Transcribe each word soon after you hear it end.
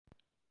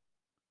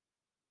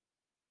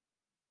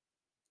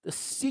The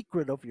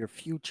secret of your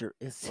future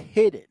is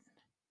hidden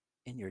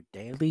in your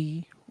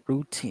daily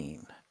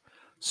routine.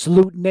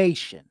 Salute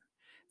Nation.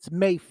 It's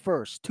May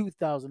 1st,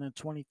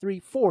 2023,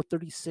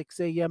 4:36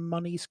 a.m.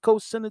 on the East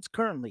Coast, and it's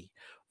currently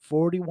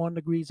 41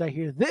 degrees I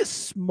hear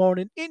this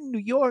morning in New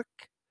York,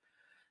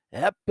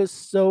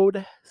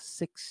 episode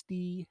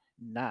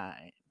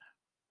 69.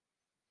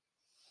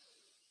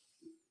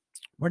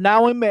 We're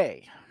now in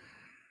May,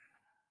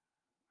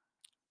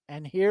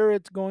 and here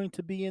it's going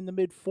to be in the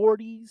mid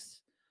 40s,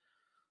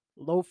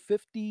 low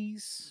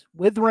 50s,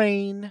 with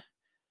rain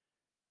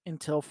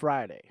until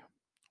Friday.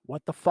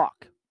 What the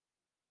fuck?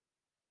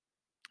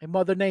 Hey,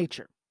 Mother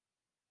Nature.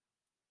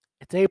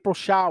 It's April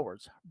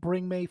showers.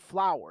 Bring May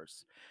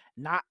flowers.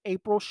 Not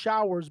April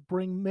showers.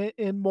 Bring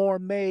in more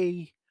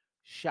May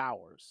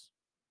showers.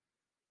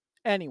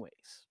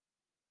 Anyways,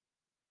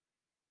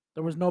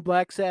 there was no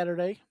Black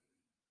Saturday.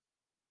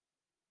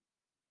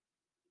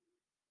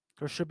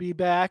 There should be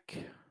back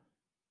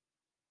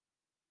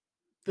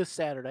this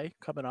Saturday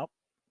coming up.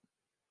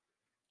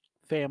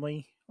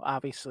 Family,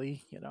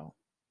 obviously,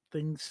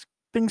 things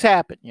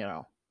happen,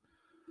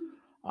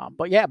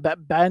 but yeah,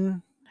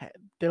 Ben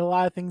did a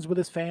lot of things with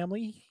his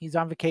family. He's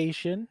on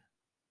vacation.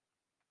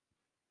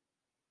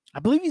 I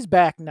believe he's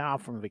back now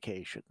from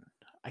vacation.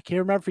 I can't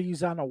remember if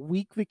he's on a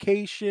week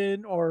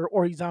vacation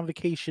or he's on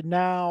vacation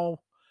now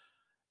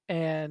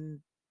and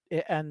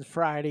it ends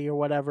Friday or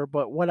whatever,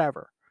 but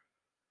whatever.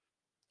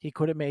 He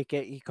couldn't make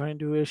it. He couldn't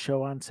do his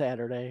show on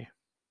Saturday.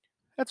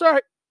 That's all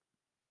right.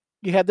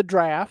 You had the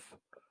draft.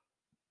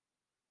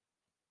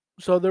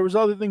 So there was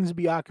other things to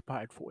be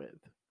occupied with.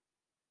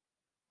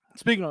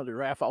 Speaking of the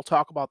draft, I'll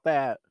talk about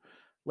that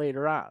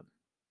later on.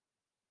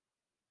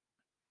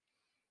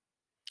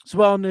 As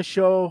well in this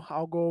show,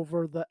 I'll go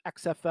over the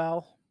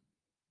XFL.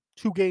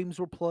 2 games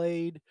were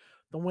played.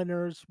 The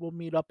winners will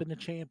meet up in the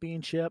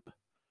championship.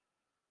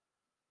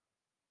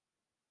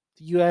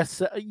 The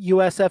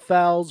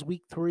USFL's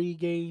Week 3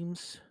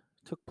 games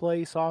took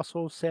place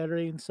also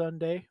Saturday and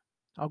Sunday.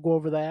 I'll go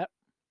over that.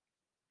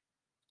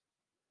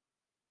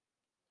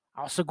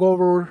 I'll also go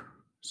over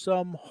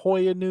some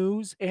Hoya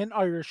news and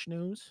Irish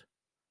news.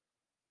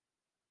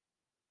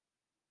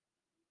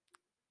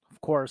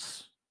 Of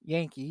course,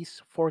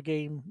 Yankees,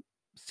 4-game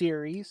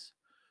series.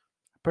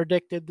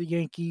 Predicted the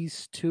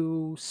Yankees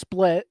to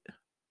split.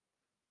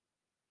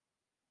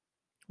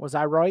 Was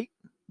I right?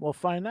 We'll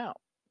find out.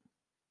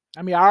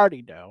 I mean, I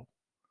already know.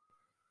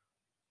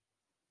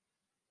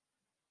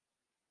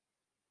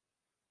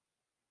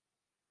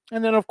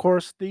 And then, of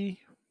course, the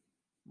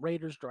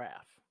Raiders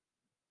draft,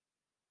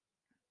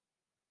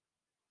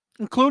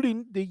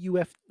 including the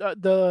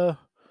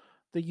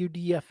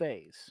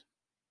UDFA's.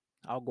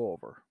 I'll go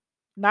over.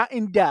 Not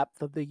in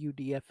depth of the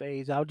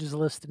UDFA's. I'll just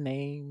list the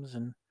names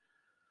and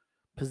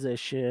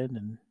position,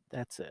 and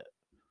that's it.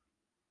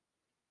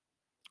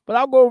 But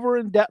I'll go over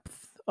in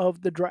depth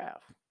of the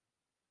draft.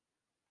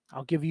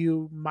 I'll give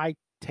you my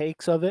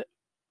takes of it.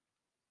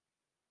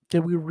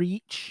 Did we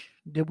reach?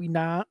 Did we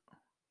not?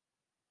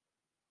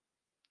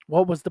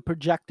 What was the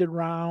projected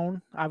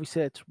round?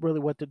 Obviously, it's really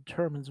what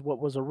determines what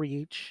was a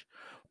reach.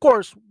 Of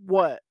course,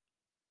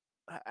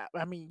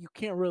 I mean, you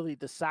can't really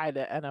decide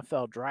the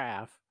NFL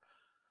draft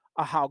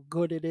how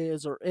good it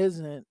is or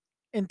isn't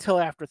until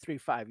after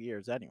 3-5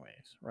 years,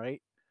 anyways,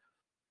 right?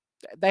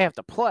 They have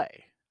to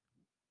play.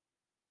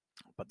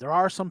 But there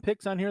are some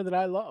picks on here that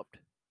I loved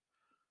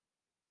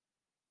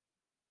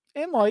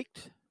and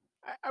liked.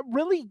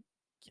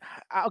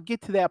 I'll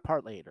get to that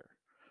part later.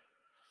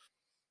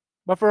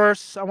 But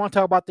first, I want to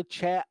talk about the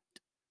Chat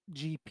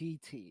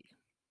GPT.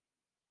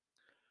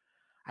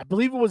 I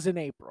believe it was in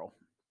April,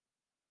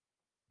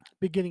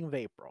 beginning of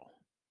April,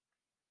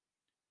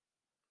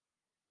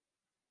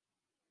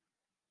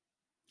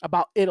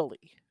 about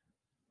Italy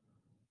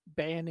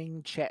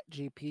banning Chat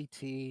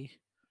GPT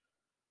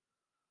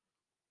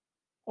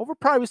over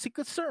privacy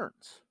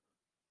concerns.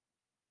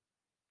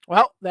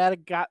 Well,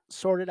 that got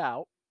sorted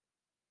out.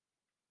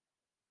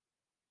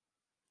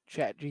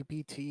 Chat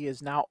GPT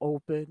is now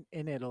open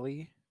in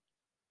Italy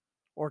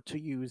or to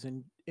use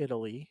in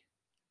Italy.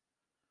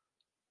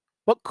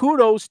 But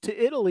kudos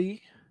to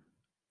Italy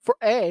for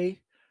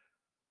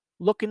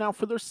looking out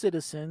for their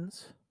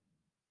citizens,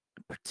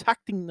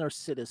 protecting their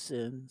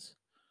citizens,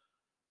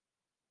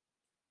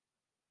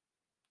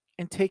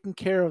 and taking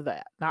care of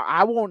that. Now,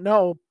 I won't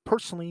know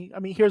personally. I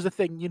mean, here's the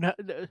thing,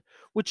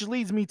 which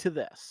leads me to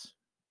this.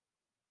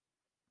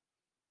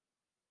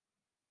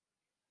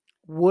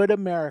 Would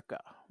America,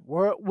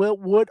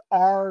 would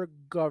our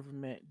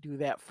government do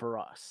that for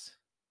us?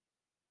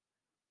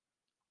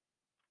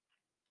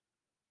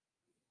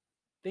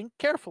 Think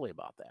carefully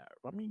about that.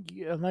 I mean,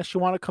 unless you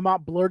want to come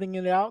out blurting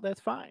it out, that's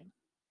fine.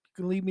 You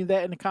can leave me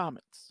that in the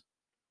comments.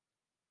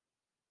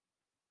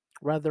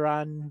 Whether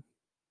on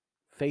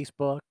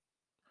Facebook,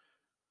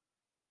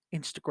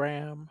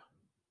 Instagram,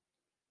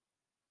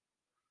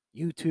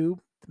 YouTube,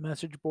 the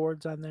message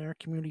boards on there,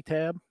 community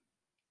tab,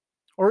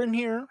 or in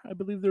here. I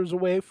believe there's a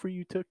way for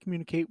you to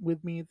communicate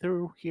with me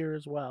through here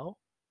as well.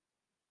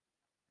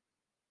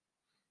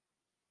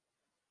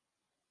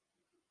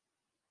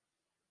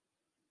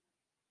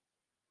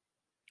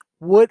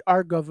 Would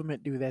our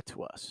government do that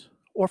to us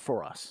or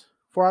for us,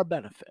 for our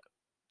benefit,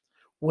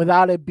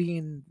 without it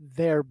being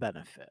their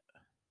benefit?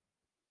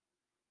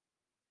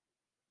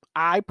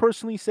 I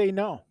personally say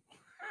no.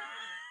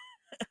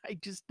 I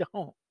just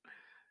don't.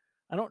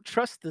 I don't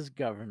trust this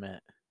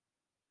government.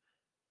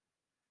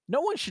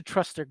 No one should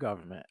trust their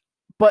government.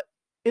 But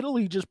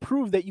Italy just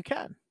proved that you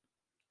can.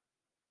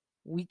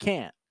 We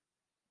can't.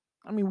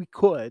 I mean, we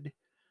could,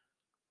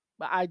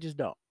 but I just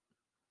don't.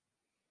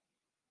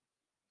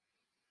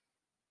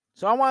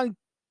 So I want to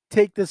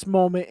take this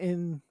moment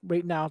in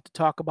right now to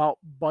talk about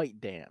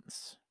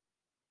ByteDance.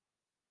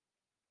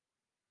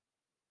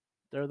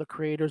 They're the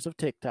creators of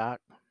TikTok,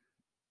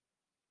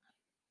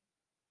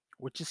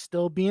 which is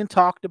still being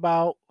talked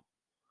about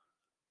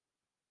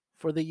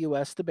for the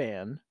US to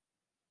ban.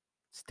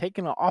 It's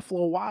taken an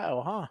awful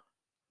while, huh?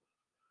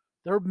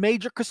 There are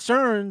major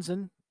concerns,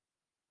 and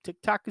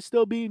TikTok is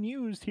still being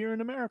used here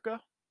in America.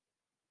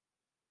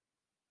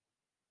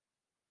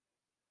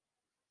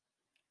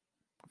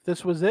 If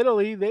this was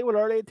Italy, they would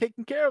already have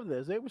taken care of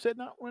this. They would said,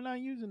 no, we're not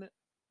using it.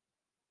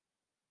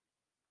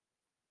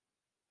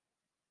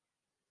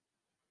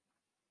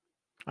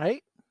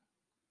 Right?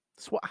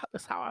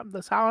 That's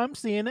how I'm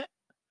seeing it.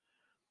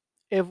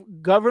 If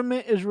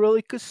government is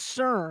really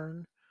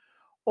concerned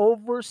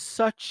over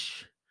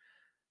such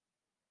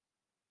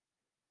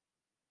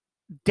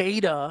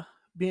data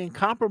being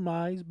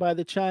compromised by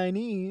the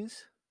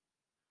Chinese,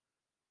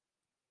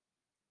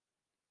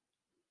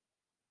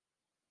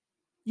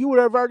 you would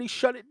have already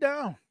shut it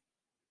down.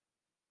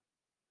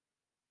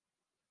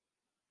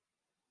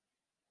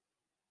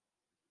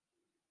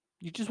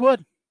 You just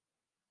would.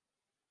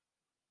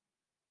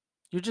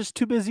 You're just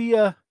too busy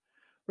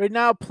right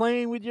now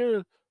playing with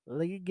your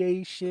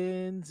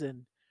legations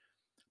and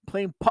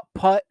playing putt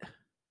putt,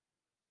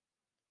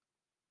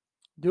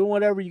 doing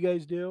whatever you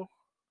guys do.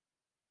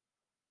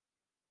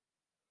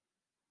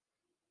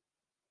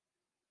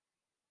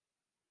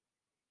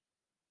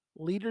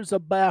 Leaders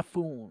of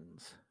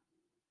buffoons.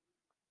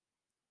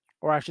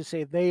 Or I should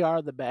say, they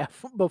are the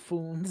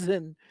buffoons,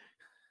 and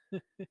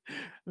I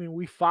mean,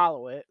 we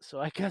follow it,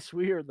 so I guess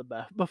we are the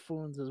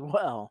buffoons as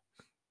well.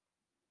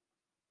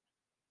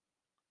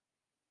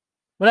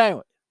 But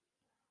anyway,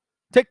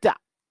 TikTok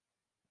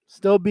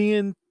still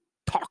being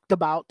talked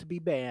about to be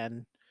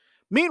banned.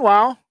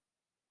 Meanwhile,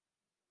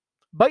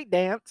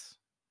 ByteDance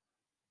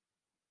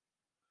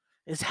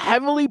is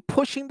heavily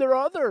pushing their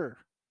other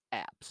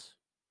apps.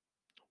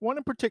 One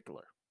in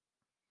particular,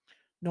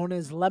 known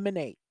as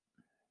Lemonade.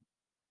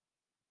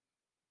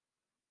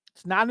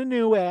 It's not a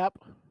new app.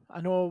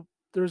 I know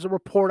there's a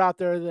report out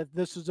there that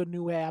this is a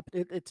new app.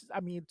 It's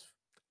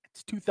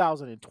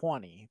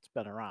 2020. It's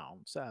been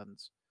around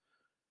since.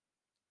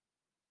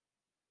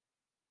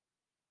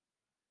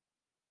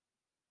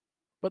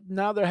 But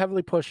now they're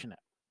heavily pushing it.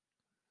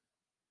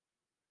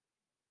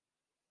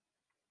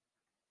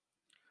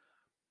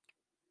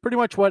 Pretty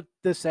much what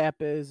this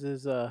app is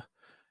it's a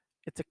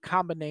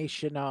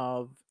combination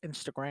of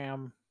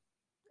Instagram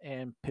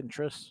and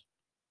Pinterest.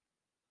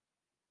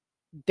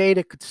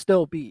 Data could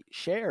still be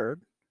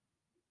shared.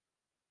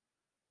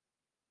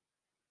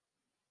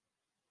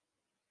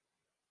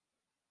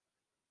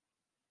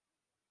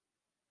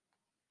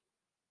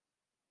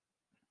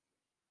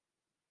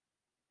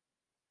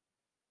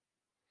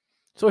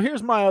 So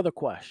here's my other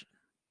question.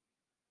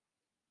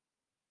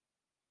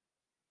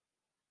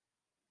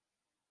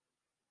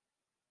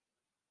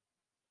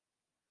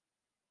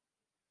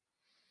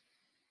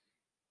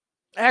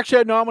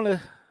 Actually, no, I'm going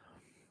to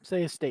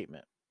say a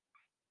statement.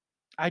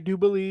 I do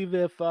believe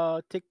if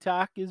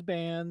TikTok is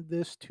banned,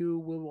 this too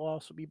will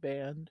also be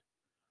banned.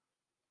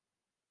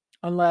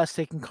 Unless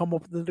they can come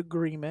up with an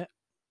agreement.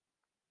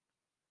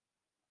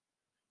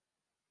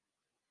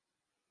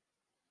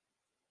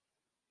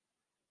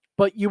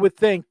 But you would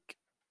think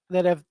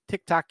that if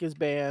TikTok is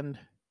banned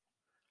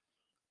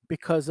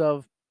because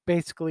of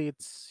basically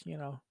its,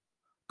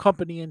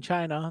 company in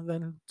China,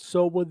 then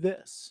so would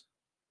this.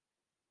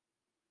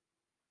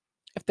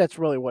 If that's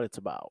really what it's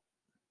about.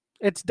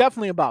 It's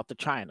definitely about the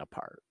China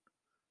part.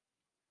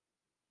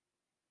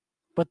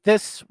 But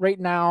this right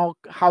now,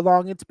 how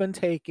long it's been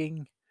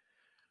taking,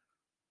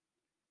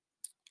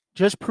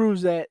 just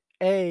proves that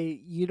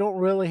you don't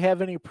really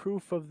have any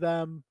proof of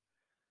them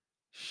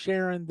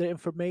sharing the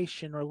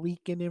information or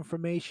leaking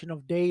information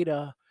of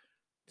data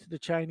to the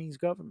Chinese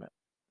government.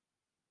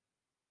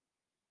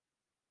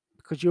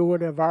 Because you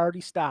would have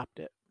already stopped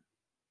it.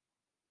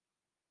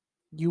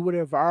 You would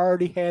have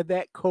already had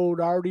that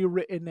code already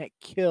written that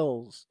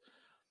kills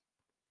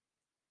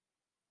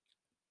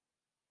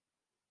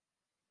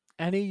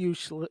any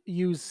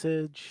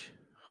usage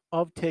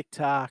of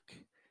TikTok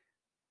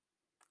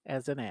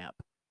as an app.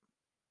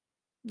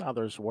 Now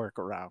there's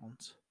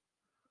workarounds.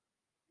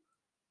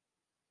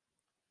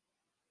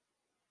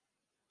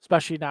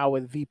 Especially now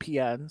with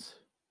VPNs.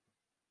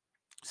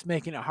 It's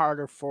making it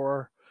harder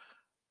for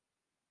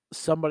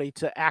somebody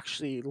to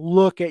actually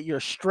look at your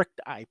strict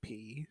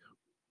IP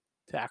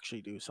to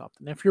actually do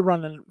something if you're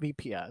running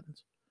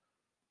VPNs.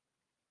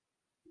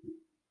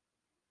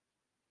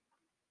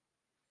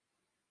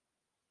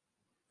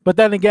 But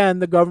then again,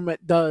 the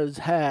government does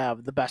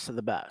have the best of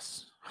the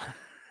best,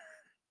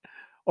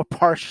 or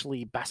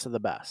partially best of the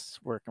best,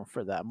 working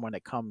for them when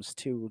it comes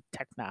to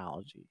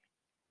technology.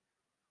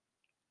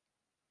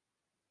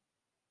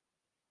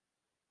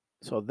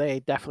 So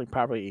they definitely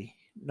probably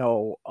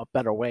know a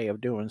better way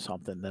of doing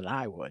something than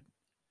I would.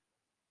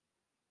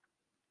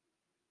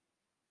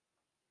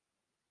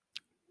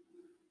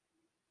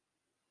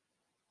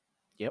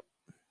 Yep.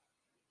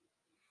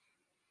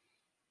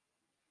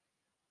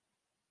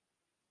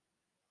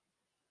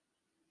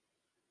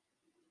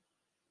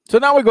 So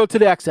now we go to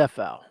the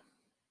XFL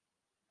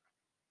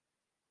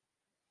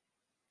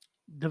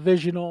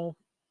divisional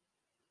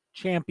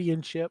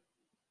championship.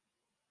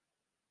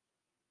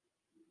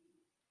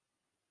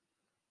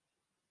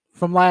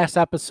 From last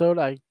episode,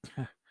 I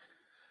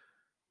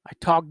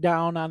talked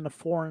down on the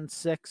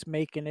 4-6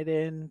 making it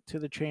into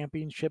the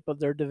championship of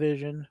their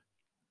division.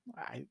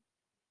 I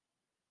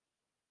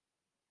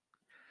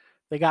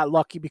They got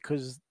lucky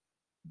because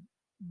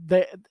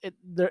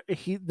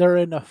they're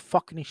in a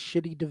fucking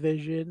shitty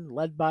division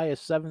led by a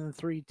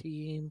 7-3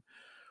 team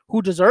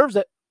who deserves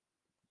it,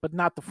 but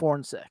not the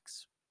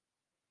 4-6.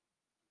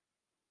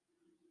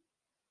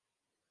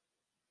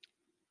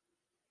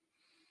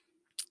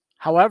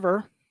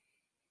 However,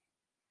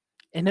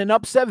 in an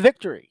upset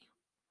victory,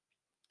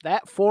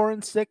 that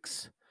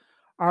 4-6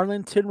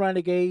 Arlington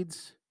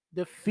Renegades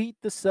defeat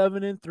the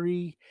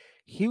 7-3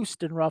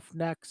 Houston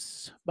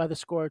Roughnecks by the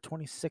score of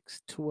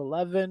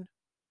 26-11.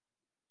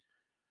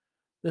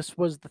 This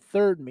was the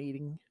third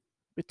meeting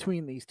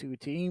between these two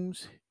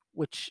teams,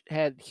 which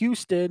had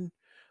Houston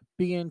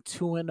being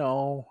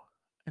 2-0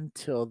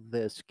 until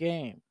this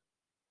game.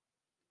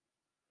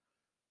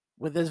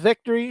 With his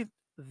victory,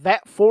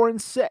 that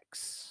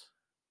 4-6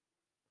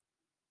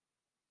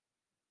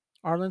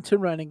 Arlington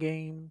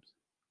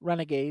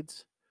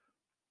Renegades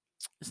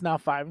is now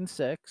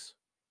 5-6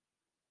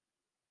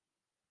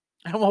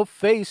 and will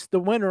face the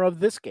winner of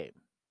this game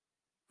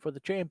for the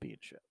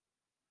championship,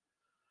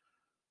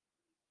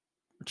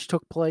 which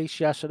took place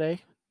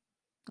yesterday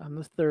on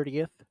the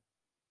 30th.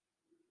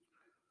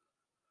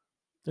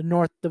 The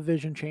North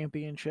Division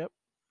Championship.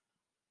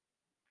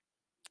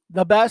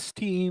 The best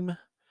team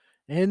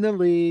in the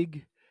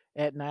league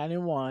at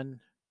 9-1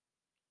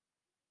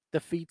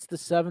 defeats the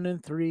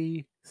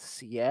 7-3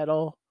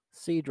 Seattle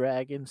Sea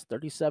Dragons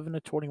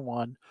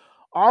 37-21.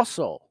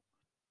 Also,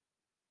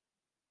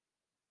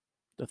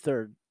 the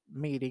third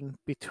meeting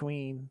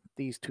between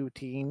these two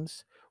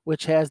teams,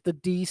 which has the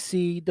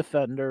DC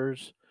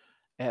Defenders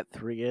at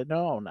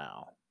 3-0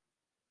 now.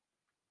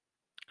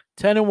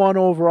 10-1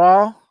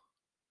 overall.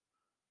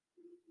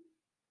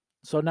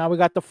 So now we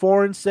got the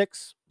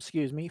 5-6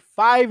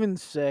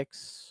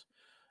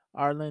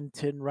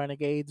 Arlington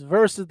Renegades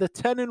versus the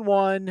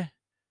 10-1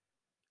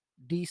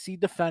 DC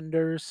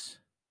Defenders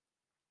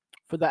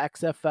for the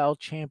XFL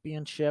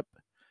Championship.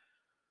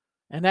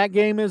 And that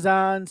game is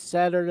on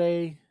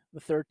Saturday the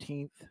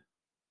 13th.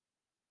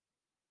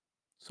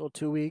 So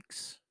 2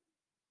 weeks.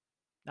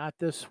 Not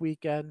this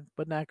weekend,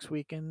 but next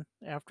weekend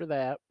after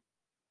that.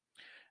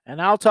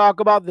 And I'll talk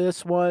about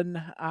this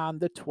one on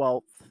the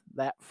 12th,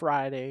 that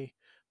Friday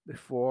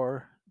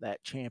before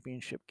that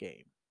championship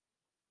game.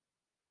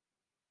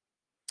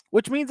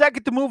 Which means I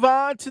get to move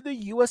on to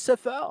the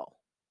USFL.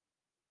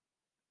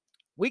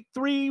 Week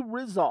 3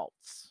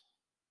 results.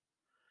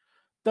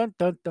 Dun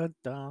dun dun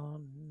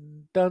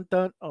dun dun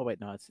dun. Oh wait,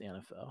 no, it's the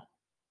NFL.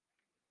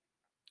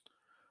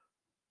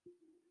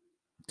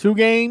 2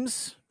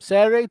 games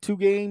Saturday, 2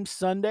 games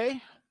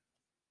Sunday.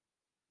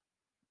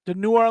 The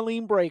New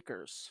Orleans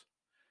Breakers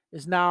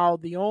is now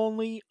the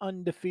only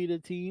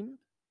undefeated team.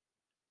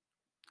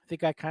 I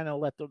think I kind of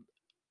let them,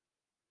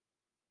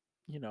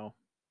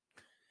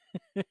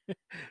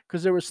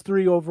 because there was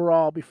 3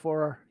 overall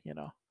before,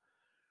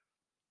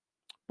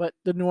 But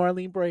the New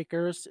Orleans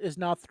Breakers is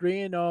now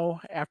 3-0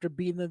 after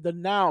beating the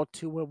now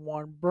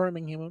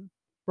 2-1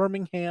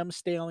 Birmingham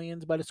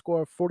Stallions by the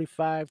score of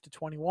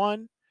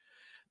 45-21.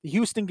 The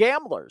Houston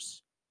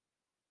Gamblers,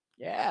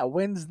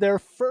 wins their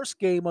first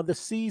game of the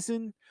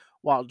season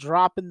while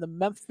dropping the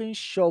Memphis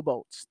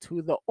Showboats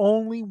to the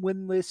only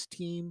winless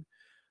team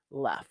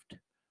left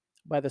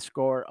by the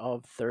score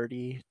of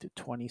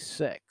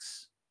 30-26.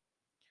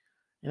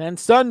 And then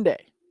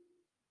Sunday,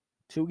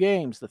 2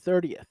 games, the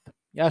 30th,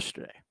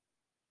 yesterday.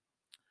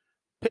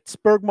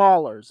 Pittsburgh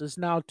Maulers is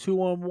now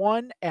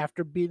 2-1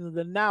 after beating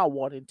the now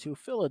 1-2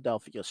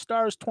 Philadelphia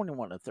Stars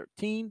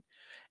 21-13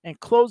 and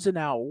closing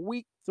out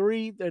week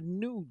 3 the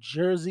New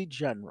Jersey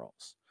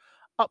Generals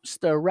ups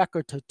their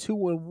record to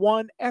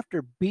 2-1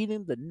 after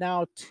beating the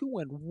now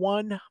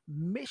 2-1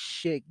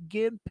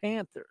 Michigan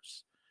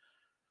Panthers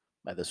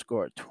by the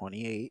score of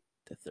 28-13.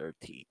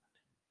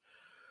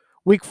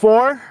 Week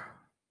 4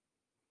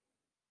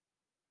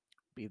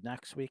 be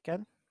next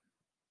weekend.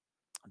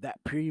 That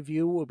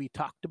preview will be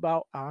talked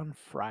about on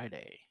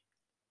Friday.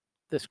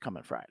 This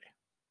coming Friday.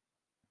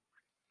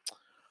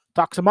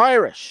 Talk some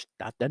Irish.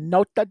 Dr.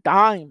 Notre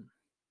Dame.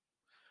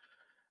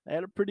 They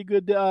had a pretty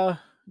good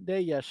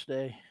day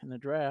yesterday in the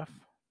draft.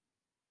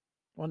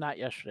 Well, not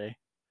yesterday.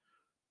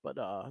 but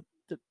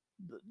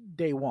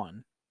day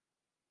one.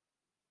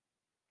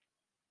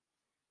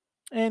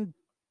 And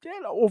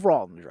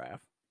overall in the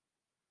draft,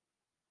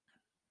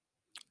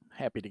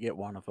 happy to get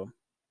one of them.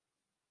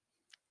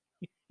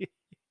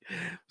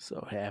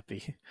 So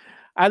happy.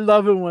 I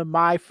love it when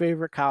my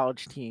favorite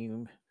college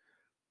team,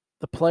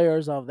 the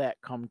players of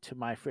that come to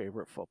my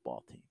favorite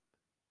football team.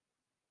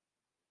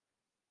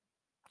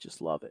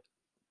 Just love it.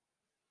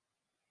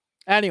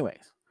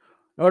 Anyways,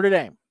 Notre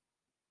Dame.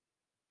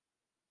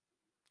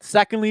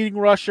 Second leading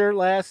rusher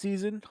last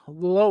season,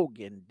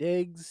 Logan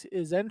Diggs,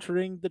 is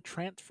entering the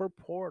transfer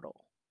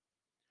portal.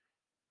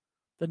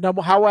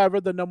 However,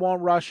 the number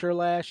one rusher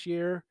last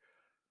year,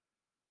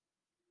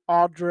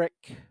 Audric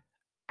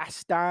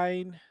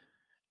Astein,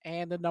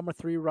 and the number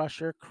 3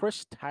 rusher,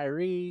 Chris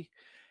Tyree,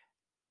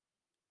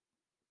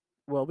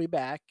 will be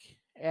back,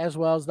 as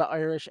well as the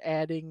Irish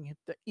adding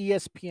the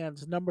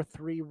ESPN's number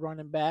 3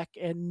 running back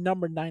and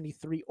number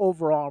 93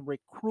 overall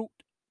recruit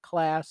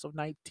class of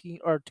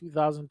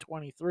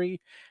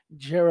 2023,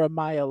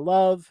 Jeremiah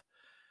Love.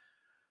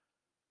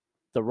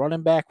 The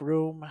running back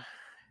room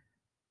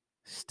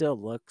still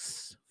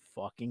looks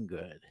fucking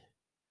good.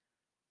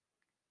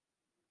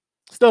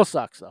 Still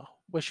sucks though.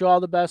 Wish you all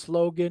the best,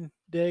 Logan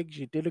Diggs.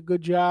 You did a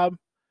good job.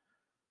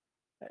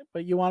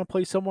 But you want to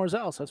play somewhere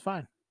else, that's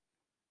fine.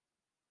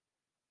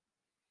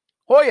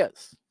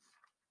 Hoyas.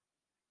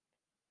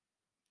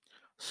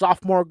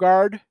 Sophomore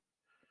guard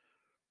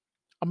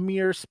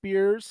Amir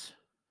Spears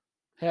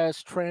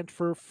has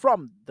transferred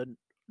from the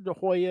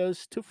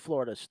Hoyas to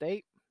Florida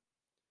State.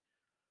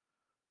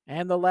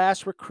 And the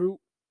last recruit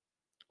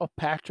of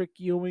Patrick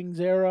Ewing's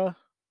era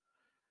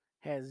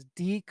has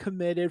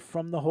decommitted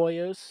from the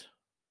Hoyas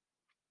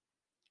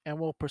and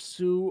will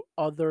pursue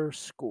other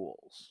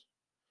schools.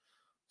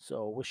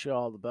 So wish you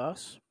all the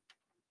best.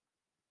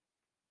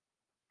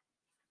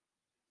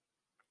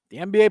 The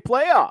NBA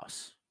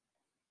playoffs.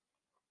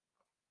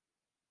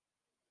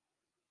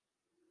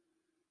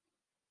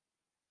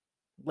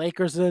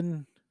 Lakers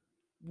and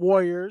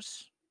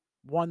Warriors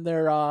won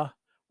their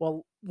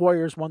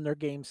Warriors won their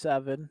game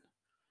 7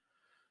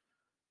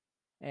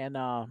 and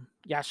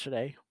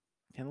yesterday,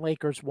 and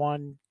Lakers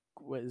won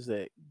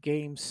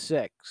game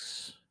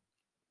 6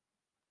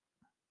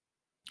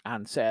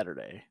 on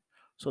Saturday.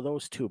 So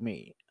those two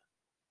meet,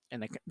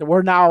 and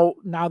we're now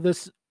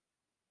this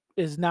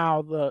is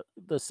now the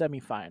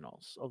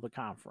semifinals of the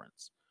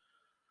conference.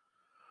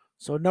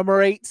 So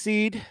number 8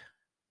 seed,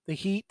 the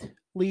Heat,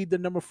 lead the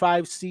number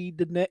 5 seed,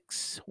 the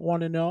Knicks,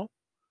 1-0.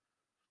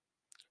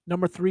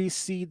 Number 3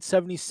 seed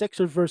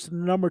 76ers versus the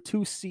number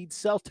 2 seed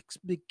Celtics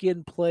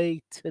begin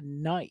play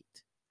tonight.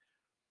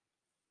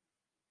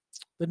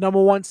 The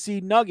number 1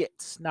 seed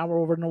Nuggets, now we're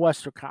over in the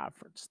Western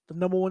Conference. The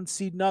number 1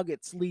 seed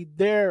Nuggets lead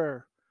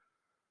their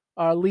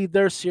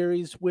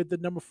series with the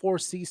number 4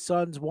 seed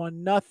Suns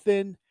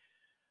 1-0.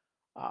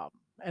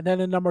 And then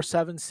the number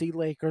 7 seed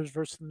Lakers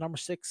versus the number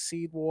 6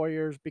 seed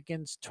Warriors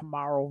begins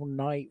tomorrow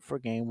night for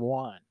game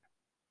 1.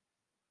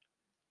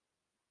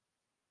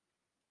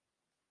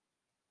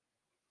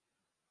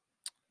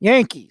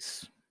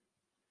 Yankees.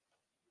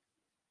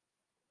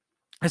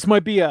 This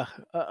might be a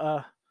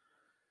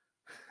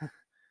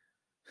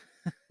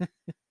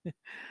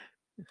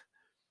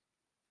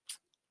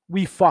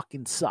we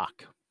fucking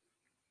suck.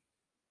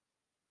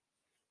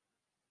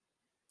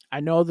 I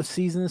know the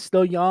season is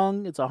still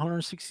young. It's a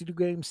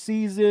 162-game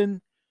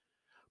season.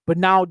 But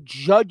now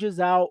Judge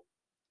is out,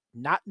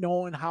 not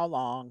knowing how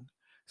long.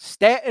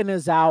 Stanton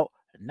is out,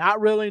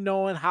 not really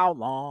knowing how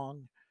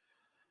long.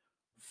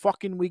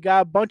 Fucking, we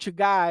got a bunch of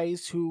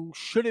guys who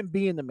shouldn't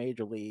be in the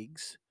major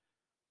leagues.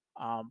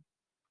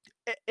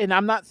 And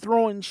I'm not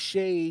throwing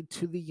shade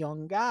to the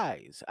young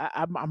guys.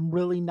 I'm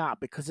really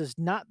not, because it's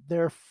not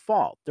their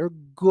fault. They're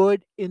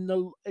good in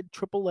the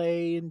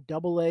AAA and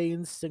AA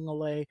and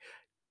single A.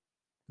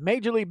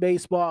 Major League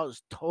Baseball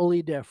is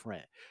totally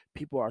different.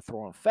 People are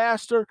throwing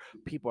faster.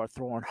 People are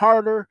throwing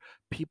harder.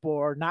 People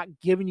are not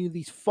giving you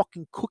these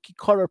fucking cookie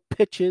cutter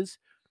pitches.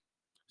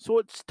 So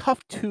it's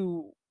tough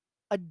to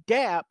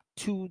adapt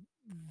to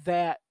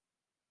that,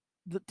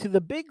 to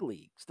the big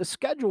leagues. The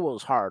schedule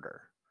is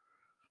harder.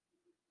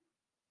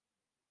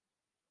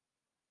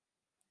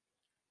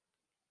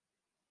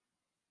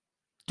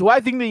 Do I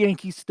think the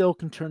Yankees still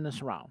can turn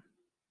this around?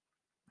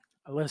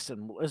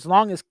 Listen, as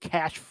long as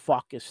Cash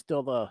Fuck is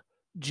still the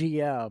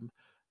GM,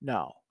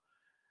 no.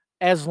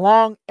 As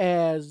long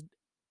as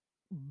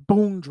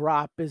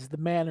Boondrop is the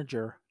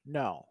manager,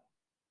 no.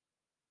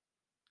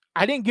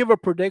 I didn't give a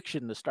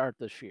prediction to start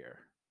this year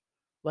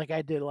like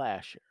I did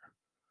last year.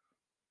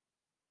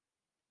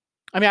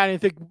 I mean, I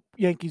didn't think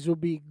Yankees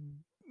would be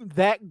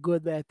that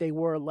good that they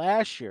were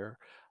last year,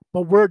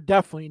 but we're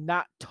definitely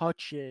not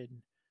touching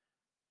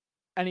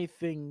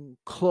anything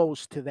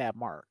close to that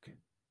mark.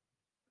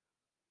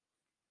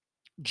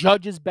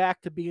 Judge is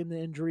back to being the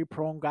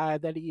injury-prone guy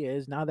that he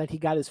is now that he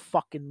got his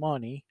fucking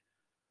money,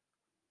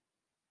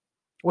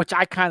 which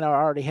I kind of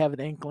already have an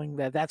inkling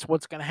that that's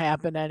what's going to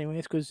happen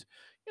anyways, because,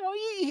 you know,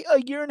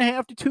 a year and a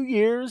half to 2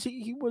 years,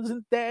 he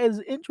wasn't that as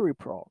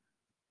injury-prone.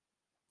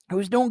 He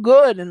was doing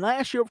good. And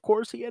last year, of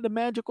course, he had a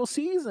magical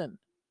season.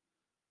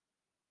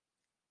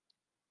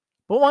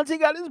 But once he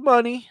got his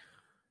money,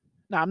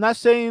 now I'm not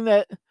saying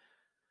that,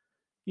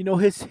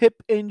 his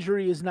hip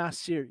injury is not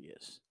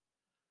serious.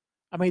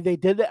 I mean, they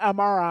did the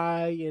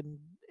MRI and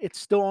it's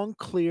still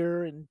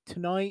unclear. And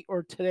tonight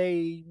or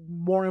today,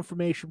 more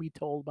information will be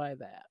told by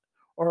that,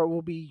 or it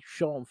will be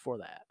shown for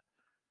that.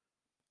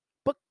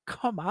 But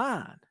come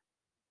on.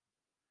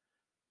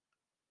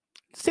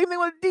 Same thing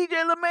with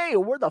DJ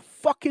LeMayo. Where the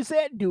fuck has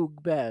that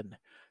dude been?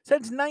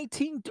 Since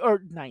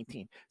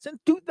 2019,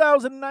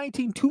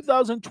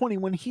 2020,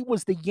 when he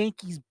was the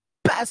Yankees'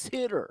 best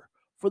hitter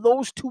for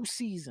those 2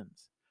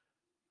 seasons.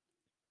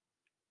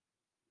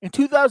 And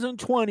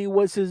 2020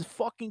 was his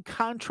fucking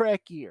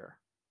contract year.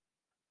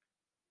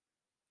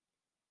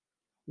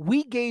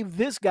 We gave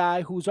this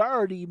guy who's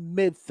already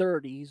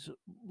mid-30s,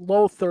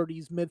 low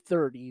 30s,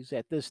 mid-30s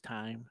at this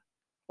time,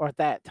 or at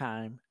that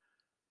time,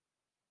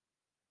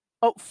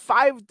 a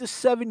 5 to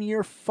 7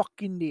 year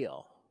fucking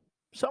deal.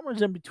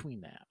 Somewhere's in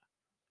between that.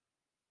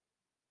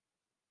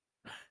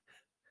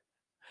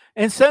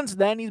 And since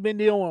then, he's been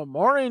dealing with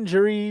more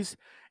injuries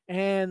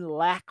and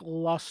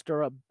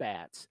lackluster at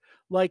bats.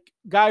 Like,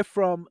 guy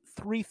from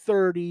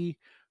 330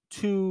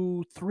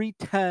 to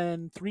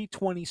 310,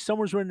 320,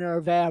 somewhere's in there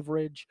of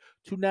average,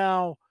 to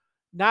now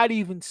not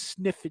even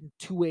sniffing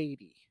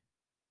 280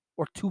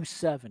 or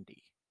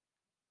 270.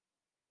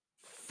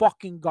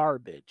 Fucking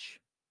garbage.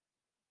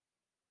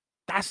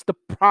 That's the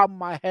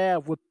problem I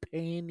have with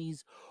paying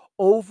these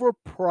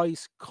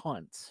overpriced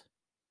cunts.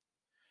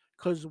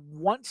 Because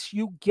once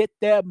you get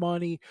that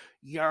money,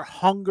 your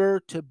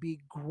hunger to be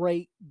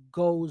great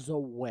goes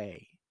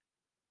away.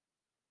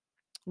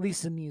 At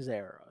least in these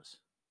eras.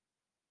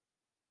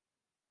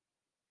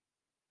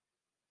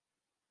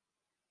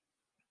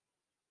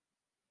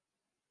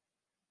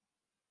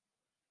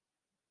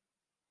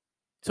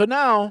 So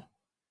now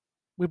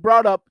we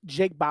brought up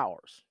Jake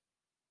Bauers.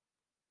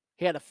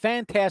 He had a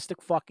fantastic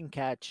fucking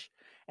catch,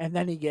 and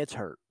then he gets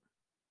hurt.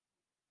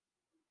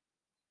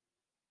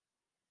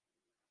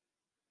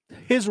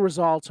 His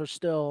results are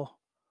still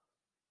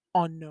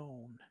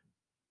unknown.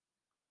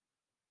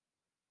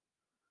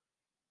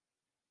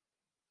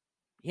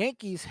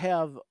 Yankees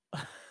have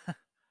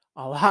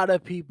a lot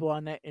of people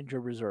on that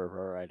injured reserve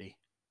already.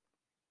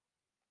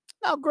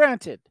 Now,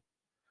 granted,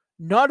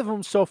 none of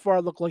them so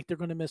far look like they're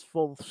going to miss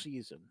full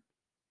season.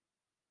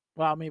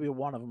 Well, maybe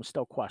one of them is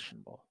still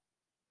questionable.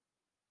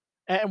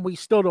 And we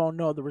still don't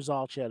know the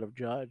results yet of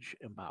Judge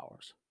and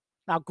Bauers.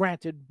 Now,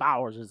 granted,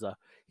 Bauers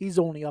he's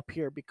only up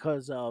here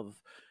because of,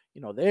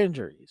 the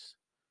injuries.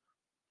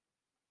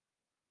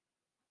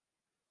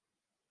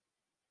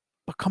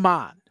 But come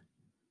on.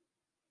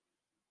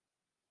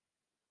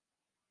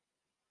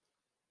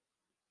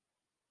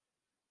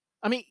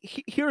 I mean,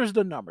 here's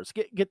the numbers.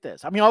 Get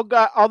this. I mean,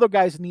 other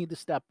guys need to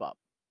step up.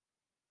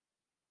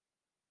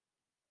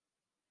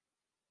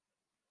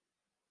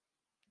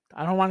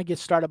 I don't want to get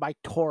started by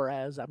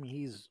Torres. I mean,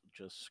 he's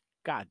just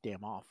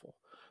goddamn awful.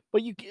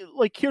 But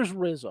here's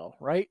Rizzo,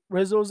 right?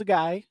 Rizzo's a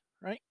guy,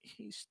 right?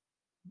 He's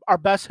our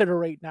best hitter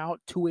right now at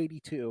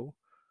 282.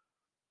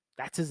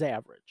 That's his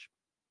average.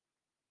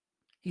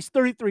 He's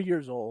 33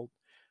 years old,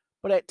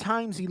 but at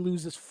times he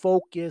loses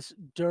focus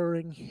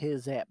during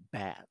his at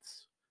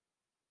bats.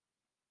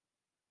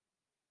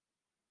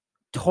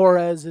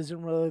 Torres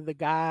isn't really the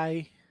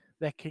guy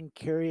that can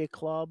carry a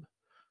club.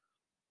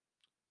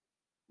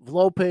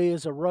 Volpe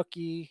is a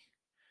rookie.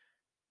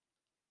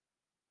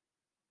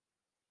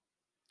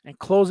 And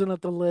closing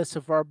up the list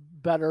of our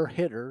better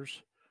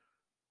hitters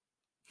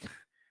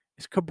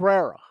is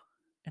Cabrera.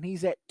 And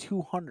he's at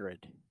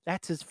 200.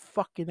 That's his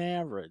fucking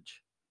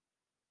average.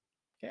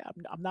 Yeah,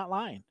 I'm not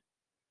lying.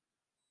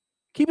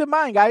 Keep in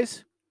mind,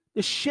 guys,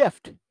 the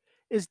shift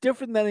is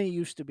different than it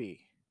used to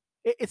be.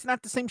 It's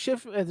not the same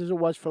shift as it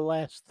was for the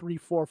last 3,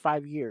 4,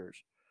 5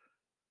 years.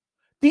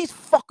 These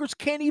fuckers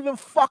can't even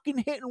fucking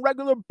hit in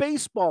regular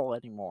baseball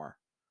anymore.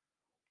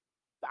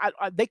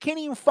 They can't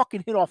even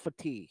fucking hit off a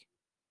tee.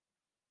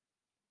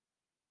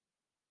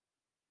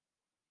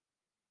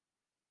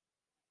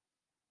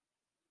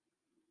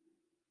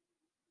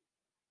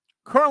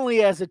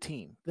 Currently, as a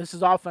team, this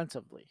is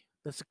offensively,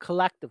 this is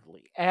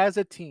collectively, as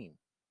a team,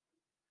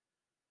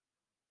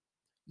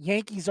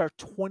 Yankees are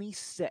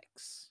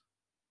 26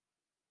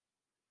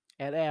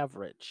 at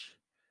average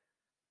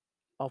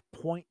of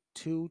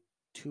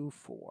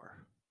 .224.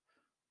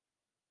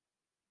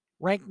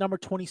 Ranked number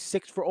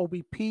 26 for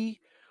OBP,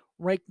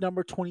 ranked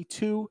number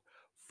 22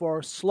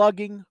 for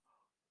slugging,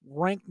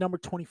 ranked number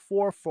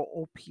 24 for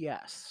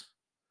OPS.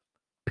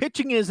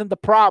 Pitching isn't the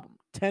problem.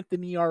 10th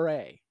in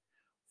ERA,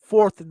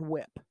 4th in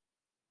WHIP,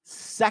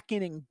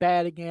 2nd in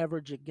batting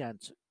average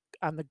against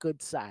on the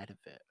good side of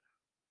it.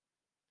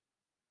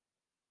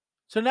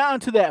 So now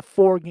into that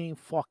 4-game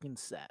fucking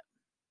set.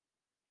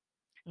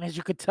 And as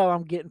you can tell,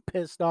 I'm getting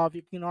pissed off.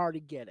 You can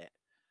already get it.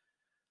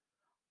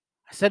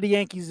 I said the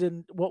Yankees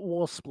in what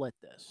we'll split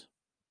this.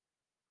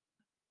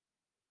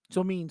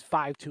 So it means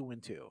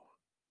 5-2-2.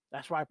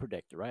 That's what I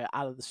predicted, right?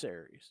 Out of the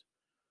series.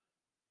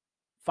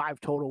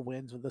 5 total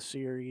wins of the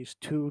series,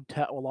 2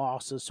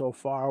 losses so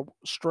far.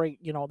 Straight,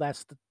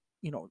 that's the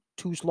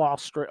 2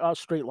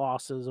 straight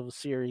losses of a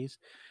series,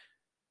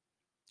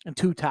 and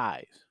 2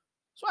 ties.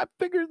 So I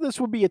figured this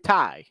would be a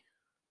tie.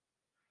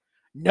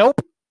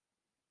 Nope.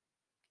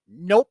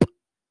 Nope.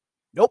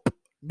 Nope.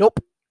 Nope.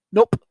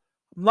 Nope.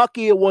 I'm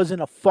lucky it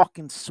wasn't a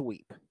fucking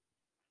sweep.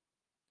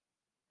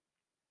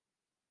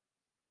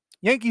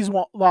 Yankees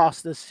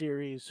lost this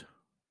series,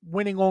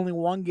 winning only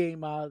 1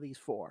 game out of these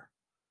 4.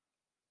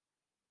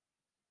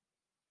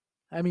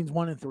 That means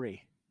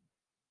 1-3.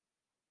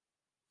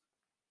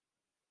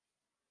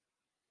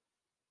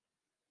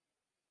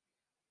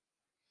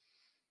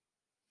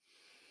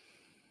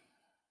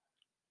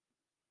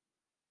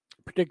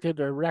 Predicted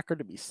their record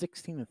to be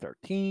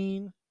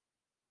 16-13.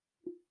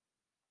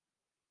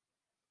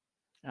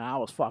 And I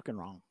was fucking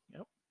wrong.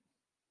 Yep.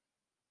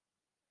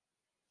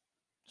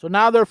 So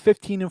now they're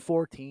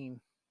 15-14.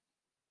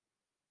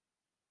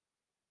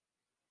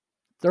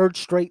 Third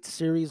straight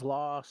series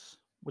loss,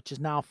 which is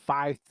now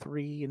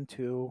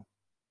 5-3-2.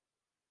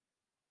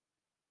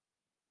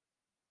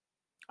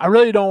 I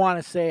really don't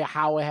want to say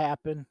how it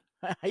happened.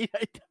 I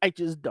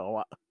just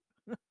don't.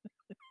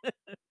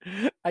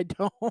 I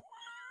don't.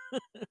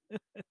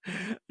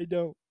 I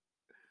don't.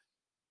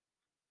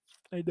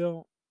 I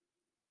don't.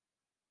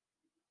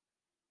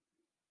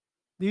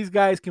 These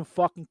guys can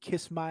fucking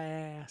kiss my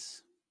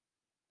ass.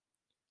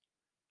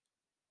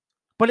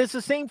 But it's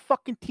the same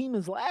fucking team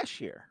as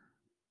last year.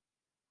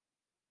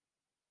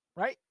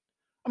 Right?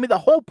 I mean, the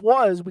hope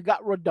was we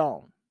got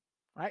Rodon.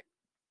 Right?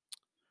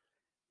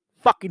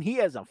 Fucking, he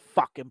hasn't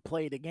fucking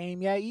played a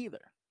game yet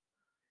either.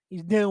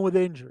 He's dealing with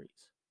injuries.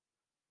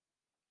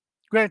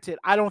 Granted,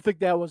 I don't think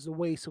that was a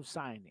waste of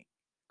signing.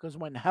 Because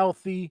when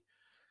healthy,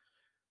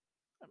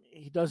 I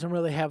mean, he doesn't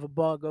really have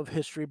a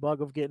history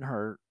bug of getting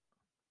hurt.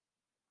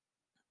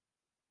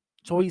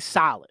 So he's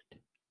solid.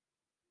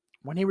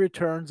 When he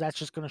returns, that's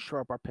just going to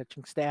shore up our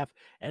pitching staff.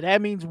 And that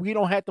means we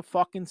don't have to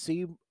fucking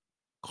see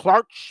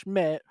Clark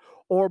Schmidt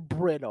or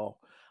Brito.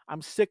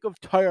 I'm sick of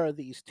tired of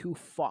these 2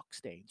 fuck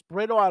stains.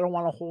 Brito, I don't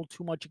want to hold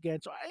too much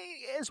against,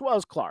 as well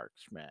as Clark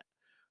Schmidt.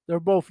 They're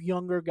both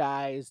younger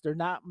guys.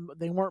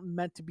 They weren't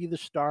meant to be the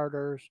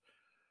starters.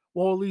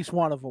 Well, at least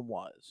one of them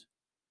was.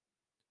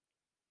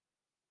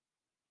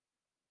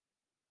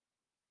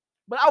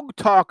 But I'll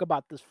talk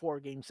about this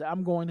 4-game set.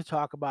 I'm going to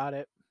talk about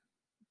it.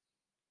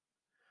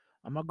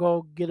 I'm going to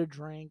go get a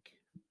drink,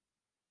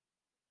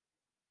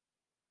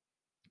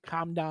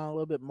 calm down a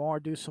little bit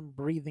more, do some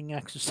breathing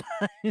exercise,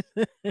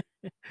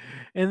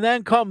 and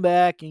then come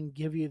back and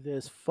give you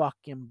this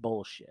fucking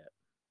bullshit.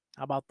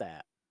 How about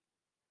that?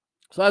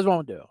 So that's what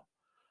I'm going to do.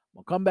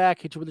 We'll come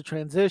back, hit you with a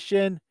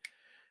transition,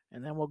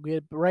 and then we'll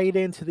get right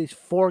into these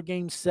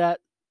 4-game set,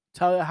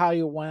 tell you how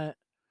you went.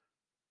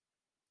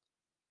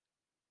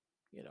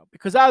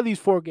 Because out of these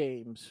 4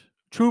 games,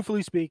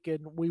 truthfully speaking,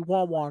 we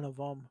won one of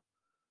them.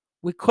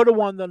 We could have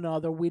won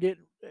another. We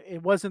didn't.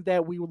 It wasn't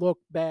that we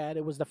looked bad.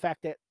 It was the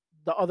fact that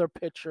the other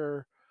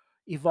pitcher,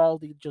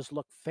 Eovaldi, just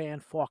looked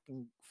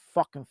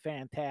fucking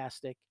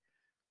fantastic.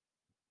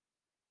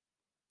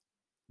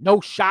 No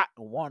shot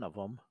in one of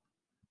them.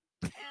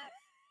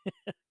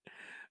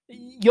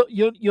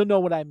 You'll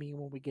know what I mean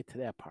when we get to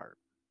that part.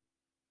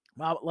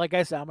 Well, like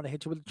I said, I'm going to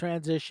hit you with a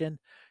transition,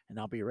 and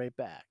I'll be right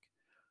back.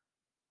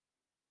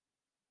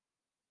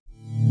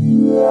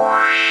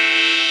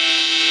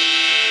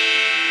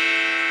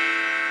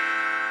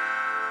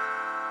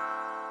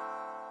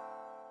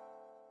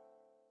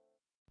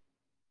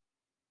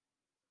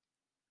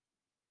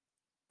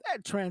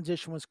 That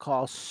transition was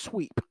called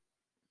sweep.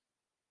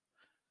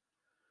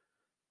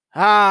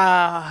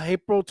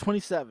 April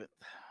 27th,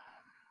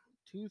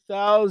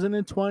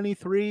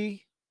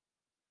 2023.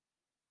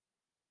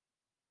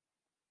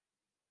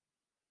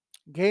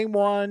 Game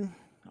 1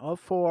 of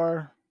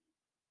 4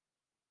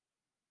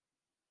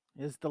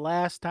 is the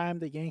last time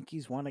the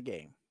Yankees won a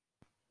game.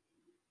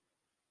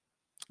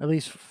 At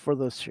least for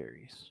this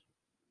series.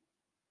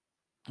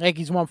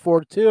 Yankees won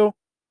 4-2.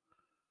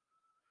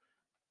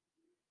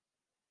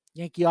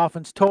 Yankee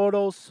offense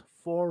totals: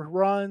 4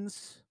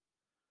 runs,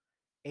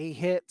 8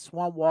 hits,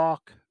 1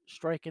 walk,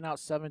 striking out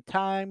 7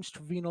 times.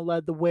 Trevino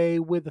led the way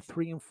with a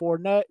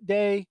 3-4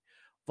 day.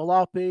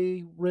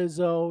 Volpe,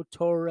 Rizzo,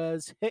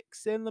 Torres,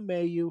 Hicks, and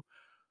LeMahieu,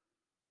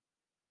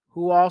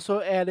 who also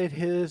added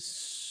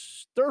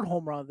his 3rd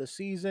home run of the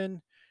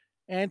season,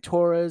 and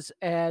Torres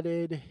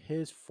added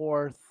his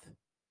 4th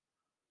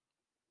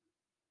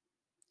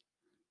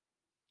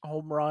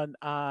home run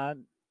of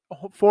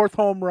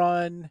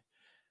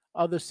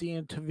the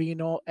season.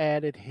 Trevino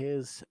added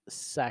his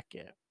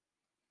 2nd.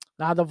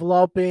 Now the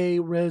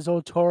Volpe,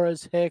 Rizzo,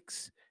 Torres,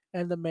 Hicks,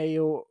 and the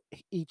Mayo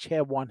each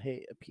had 1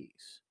 hit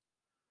apiece.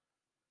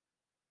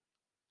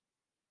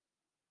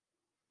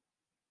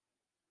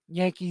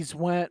 Yankees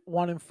went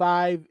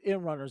 1-5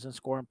 in runners in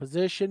scoring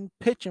position.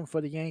 Pitching for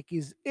the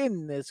Yankees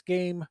in this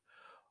game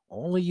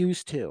only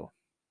used 2.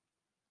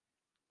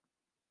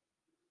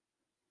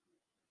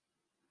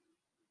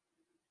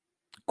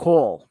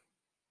 Cole,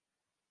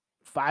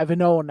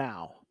 5-0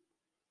 now.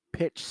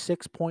 pitched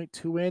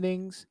 6.2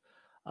 innings,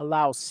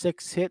 allows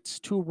 6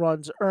 hits, 2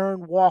 runs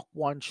earned, walk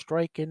 1,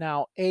 striking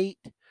out 8.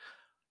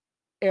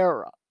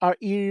 ERA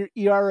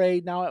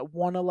now at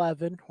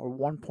 1.11 or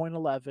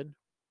 1.11.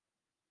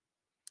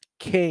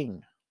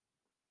 King,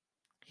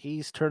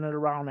 he's turning it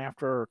around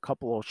after a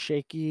couple of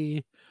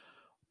shaky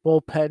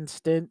bullpen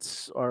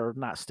stints, or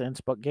not stints,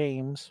 but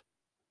games.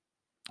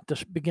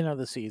 The beginning of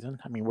the season.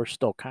 I mean, we're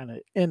still kind of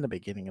in the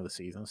beginning of the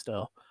season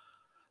still.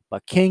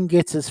 But King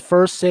gets his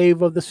first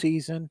save of the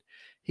season.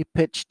 He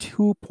pitched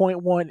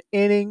 2.1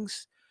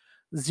 innings,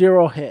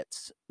 0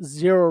 hits,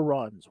 0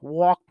 runs,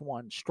 walked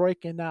 1,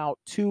 striking out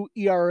 2,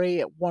 ERA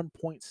at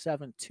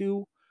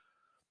 1.72.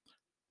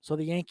 So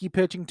the Yankee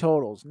pitching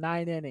totals: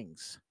 9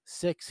 innings,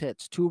 6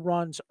 hits, 2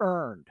 runs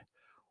earned,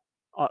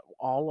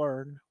 all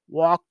earned,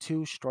 walked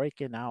 2,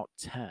 striking out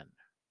 10.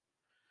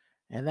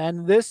 And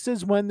then this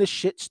is when the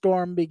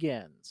shitstorm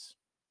begins.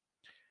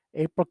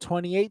 April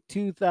 28,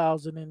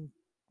 2000, and,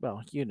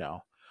 well, you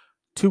know,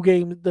 2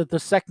 games, the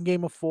second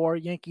game of 4,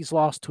 Yankees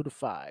lost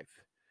 2-5.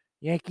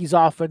 Yankees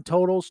offense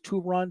totals: 2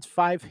 runs,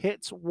 5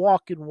 hits,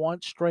 walking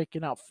 1,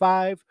 striking out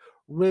 5.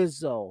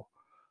 Rizzo,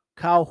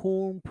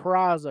 Calhoun,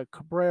 Peraza,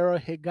 Cabrera,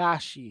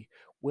 Higashi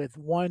with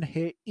 1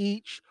 hit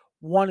each,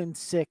 1 and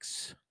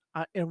 6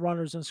 in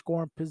runners in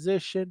scoring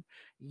position.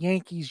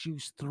 Yankees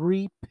used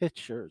 3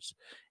 pitchers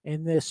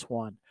in this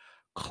one.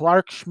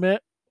 Clark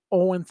Schmidt,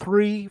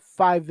 0-3,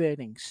 5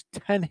 innings,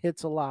 10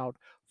 hits allowed,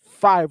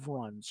 5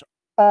 runs,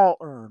 all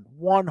earned,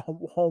 1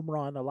 home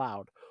run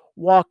allowed,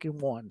 walking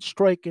 1,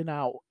 striking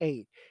out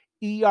 8.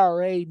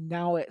 ERA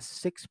now at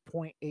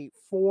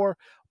 6.84.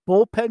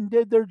 Bullpen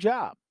did their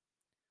job.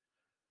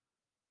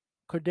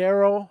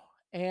 Cordero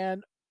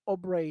and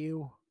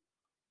Abreu,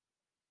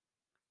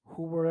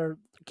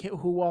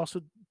 who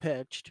also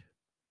pitched.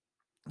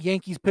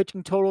 Yankees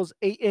pitching totals: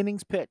 8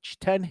 innings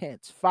pitched, 10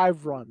 hits,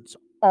 5 runs,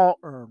 all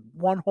earned,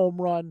 1 home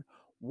run,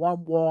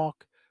 1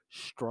 walk,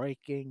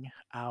 striking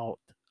out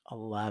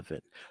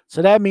 11.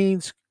 So that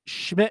means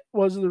Schmidt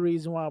was the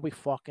reason why we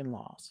fucking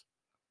lost.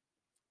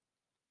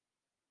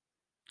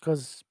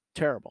 Because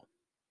terrible.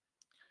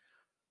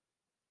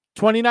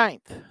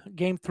 29th,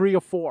 game 3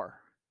 of 4.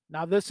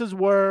 Now this is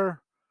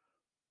where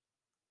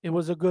it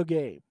was a good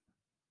game.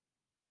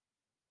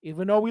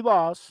 Even though we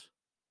lost,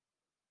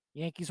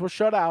 Yankees were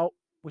shut out,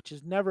 which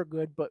is never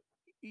good, but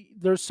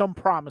there's some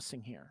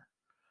promising here.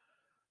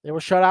 They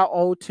were shut out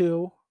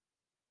 0-2.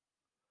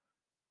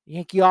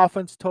 Yankee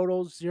offense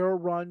totals: 0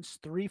 runs,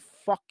 3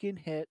 fucking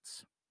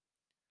hits,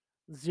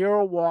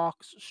 0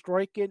 walks,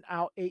 striking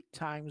out 8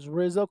 times.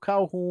 Rizzo,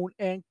 Calhoun,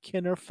 and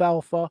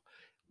Kiner-Falefa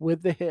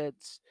with the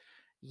hits.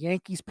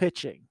 Yankees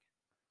pitching: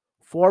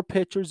 4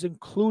 pitchers,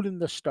 including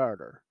the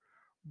starter,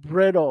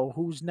 Brito,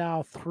 who's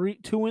now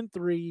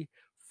 2-3,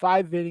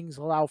 5 innings,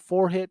 allowed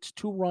 4 hits,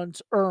 2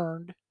 runs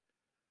earned,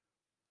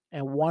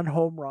 and 1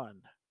 home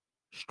run.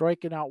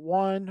 Striking out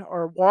 1,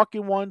 or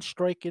walking 1,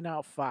 striking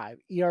out 5.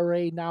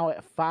 ERA now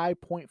at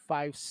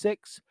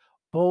 5.56.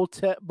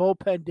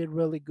 Bullpen did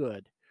really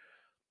good,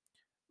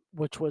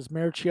 which was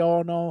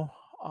Murciano,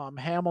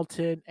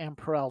 Hamilton, and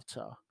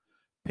Peralta.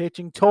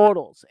 Pitching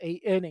totals: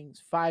 8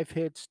 innings, 5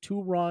 hits,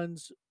 2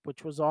 runs,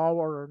 which was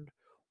all earned,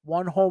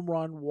 1 home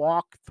run,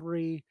 walk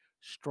 3,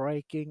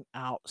 striking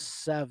out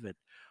 7.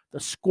 The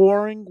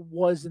scoring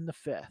was in the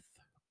 5th.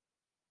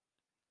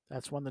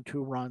 That's when the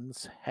 2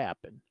 runs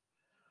happened.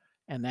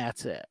 And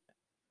that's it.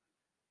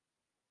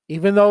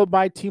 Even though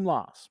my team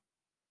lost,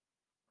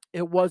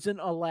 it wasn't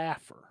a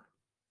laugher,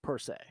 per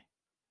se.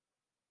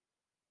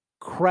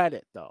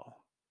 Credit, though,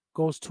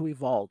 goes to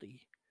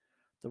Eovaldi,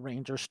 the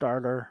Ranger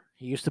starter.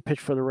 He used to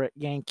pitch for the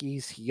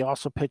Yankees. He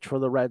also pitched for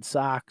the Red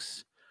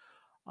Sox,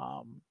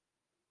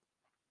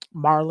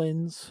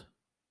 Marlins.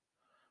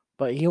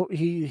 But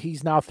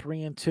he's now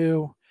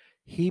 3-2.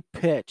 He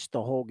pitched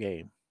the whole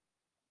game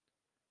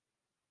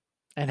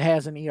and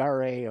has an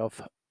ERA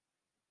of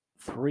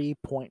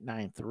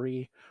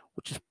 3.93,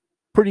 which is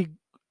pretty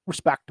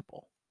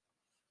respectable.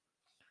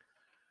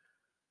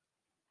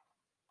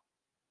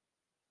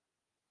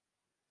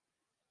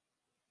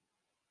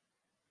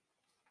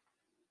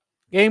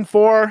 Game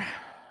 4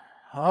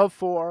 of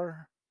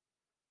 4,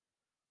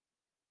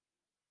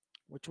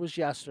 which was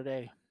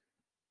yesterday.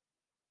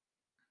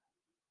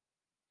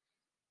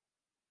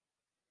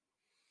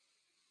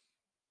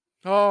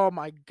 Oh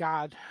my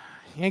God.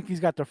 Yankees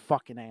got their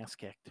fucking ass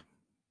kicked.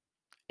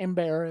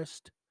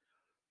 Embarrassed.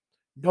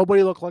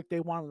 Nobody looked like they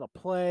wanted to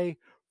play,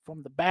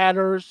 from the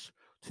batters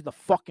to the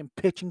fucking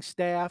pitching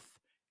staff,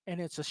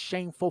 and it's a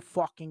shameful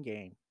fucking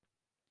game.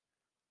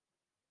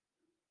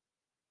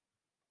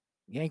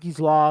 Yankees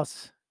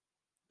lost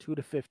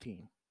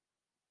 2-15.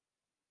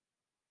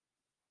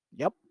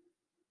 Yep.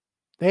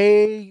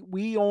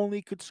 We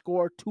only could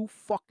score 2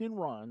 fucking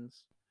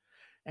runs,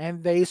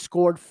 and they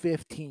scored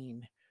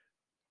 15.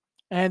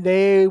 And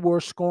they were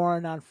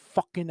scoring on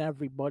fucking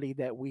everybody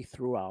that we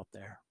threw out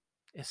there.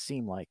 It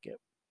seemed like it.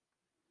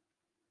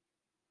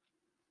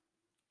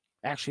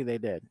 Actually, they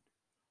did.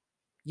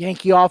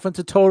 Yankee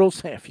offensive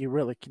totals, if you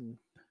really can.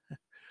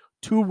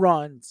 2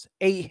 runs,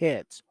 8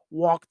 hits,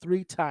 walked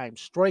 3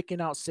 times,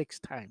 striking out 6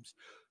 times.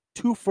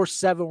 2 for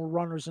 7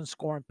 runners in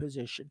scoring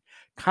position.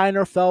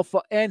 Kiner,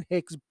 Felfa, and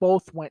Hicks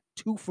both went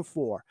 2 for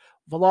 4.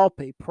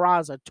 Volpe,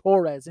 Peraza,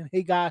 Torres, and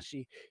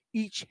Higashi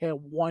each had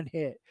 1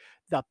 hit.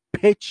 The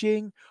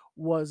pitching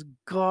was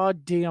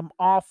goddamn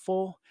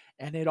awful,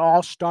 and it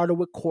all started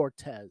with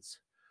Cortez.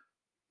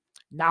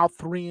 Now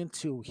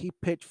 3-2. He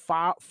pitched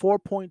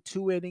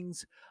 4.2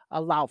 innings,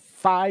 allowed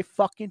 5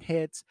 fucking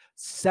hits,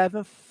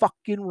 7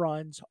 fucking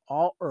runs,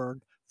 all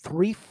earned,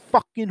 3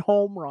 fucking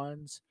home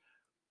runs,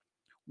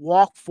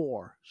 walk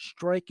 4,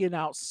 striking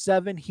out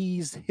 7.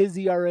 His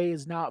ERA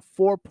is now at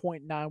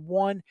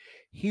 4.91.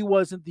 He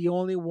wasn't the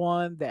only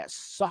one that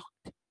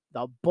sucked.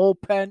 The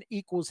bullpen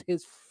equals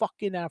his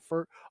fucking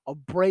effort.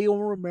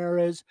 Abreu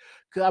Ramirez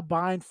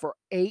combined for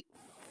 8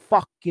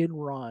 fucking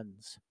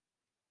runs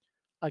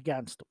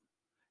against him.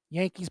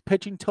 Yankees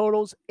pitching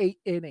totals, 8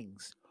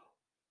 innings.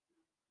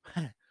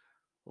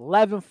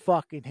 11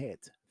 fucking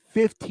hits.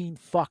 15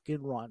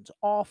 fucking runs.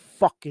 All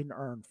fucking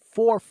earned.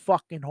 4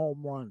 fucking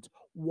home runs.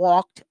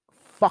 Walked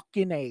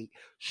fucking 8.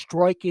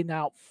 Striking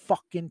out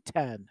fucking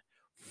 10.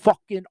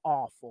 Fucking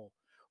awful.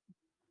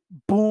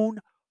 Boone,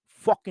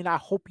 fucking, I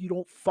hope you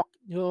don't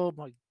fucking, oh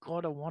my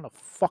God, I want to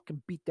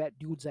fucking beat that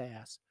dude's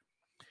ass.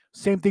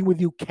 Same thing with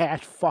you,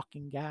 Cash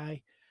fucking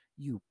guy.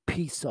 You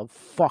piece of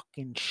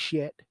fucking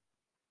shit.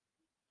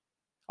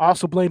 I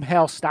also blame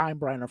Hal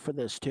Steinbrenner for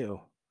this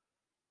too.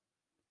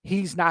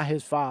 He's not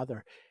his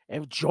father.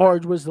 If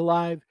George was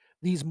alive,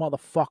 these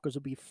motherfuckers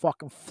would be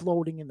fucking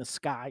floating in the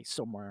sky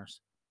somewhere.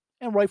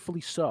 And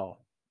rightfully so.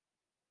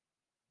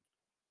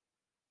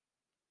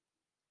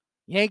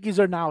 Yankees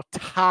are now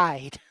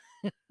tied.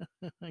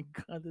 My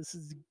God,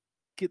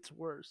 gets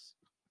worse.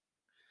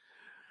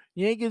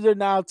 Yankees are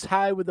now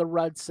tied with the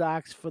Red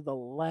Sox for the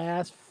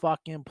last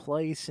fucking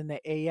place in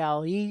the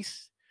AL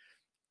East.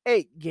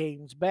 8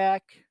 games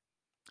back.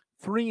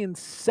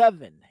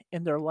 3-7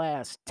 in their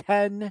last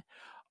 10.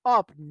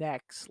 Up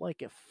next,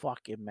 like it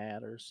fucking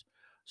matters.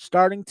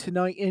 Starting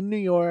tonight in New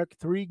York,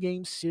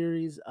 3-game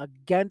series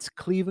against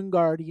Cleveland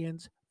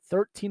Guardians.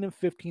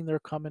 13-15 they're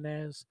coming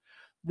as.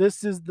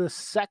 This is the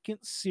second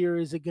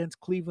series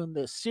against Cleveland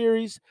this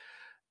series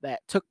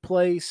that took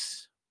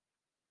place,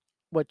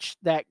 which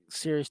that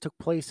series took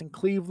place in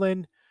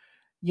Cleveland.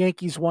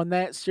 Yankees won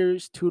that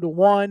series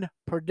 2-1.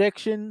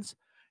 Predictions: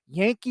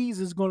 Yankees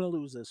is going to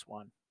lose this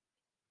one.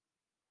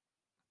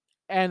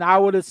 And I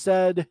would have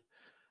said,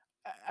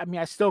 I mean,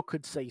 I still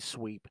could say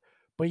sweep,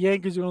 but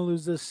Yankees are going to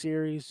lose this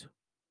series.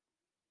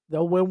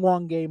 They'll win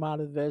 1 game out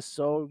of this,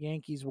 so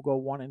Yankees will go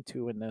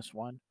 1-2 in this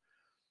one.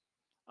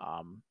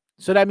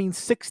 So that means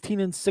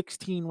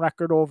 16-16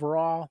 record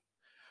overall,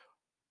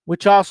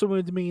 which also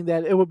would mean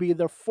that it will be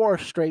their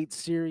 4th straight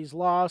series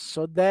loss.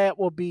 So that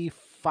will be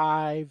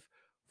 5-4-2.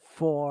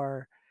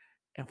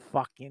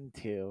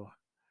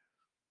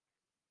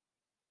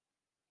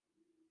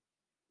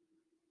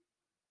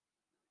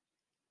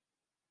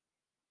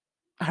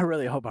 I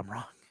really hope I'm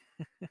wrong.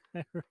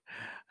 I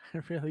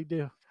really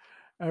do.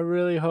 I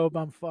really hope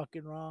I'm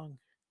fucking wrong.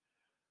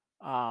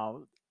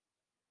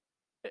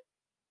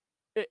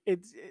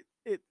 It's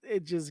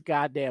just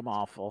goddamn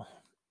awful.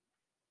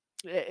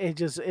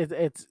 It's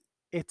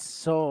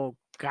so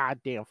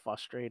goddamn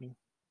frustrating.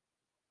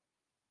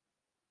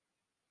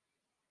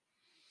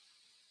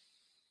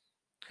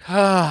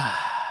 So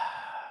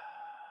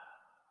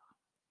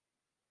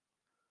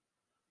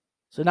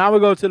now we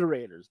go to the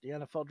Raiders, the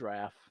NFL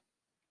draft.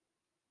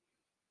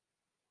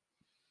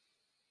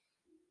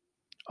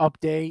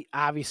 Update.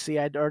 Obviously,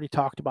 I'd already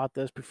talked about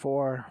this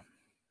before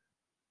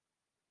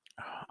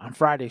on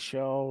Friday's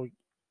show.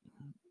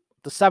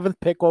 The 7th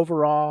pick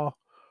overall,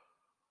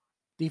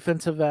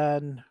 defensive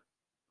end,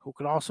 who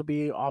could also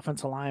be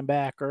offensive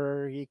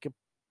linebacker. He could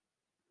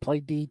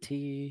play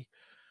DT.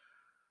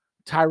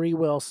 Tyree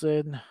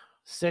Wilson,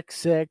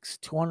 6'6",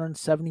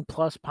 270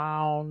 plus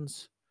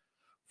pounds,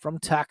 from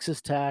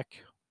Texas Tech.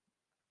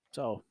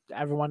 So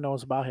everyone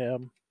knows about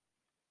him.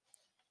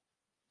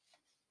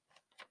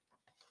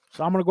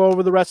 So I'm going to go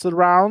over the rest of the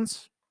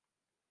rounds.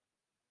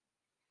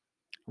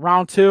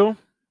 Round 2.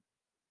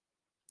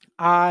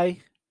 I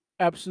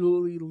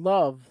absolutely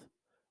love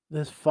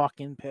this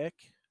fucking pick.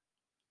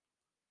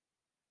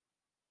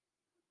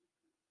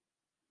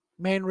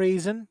 Main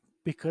reason,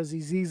 because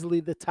he's easily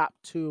the top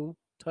 2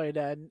 tight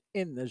end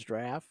in this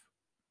draft.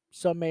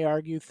 Some may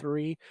argue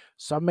 3.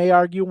 Some may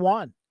argue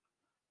 1.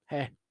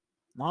 Hey, as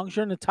long as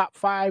you're in the top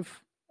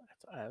 5,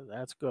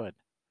 that's good.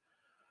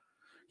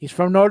 He's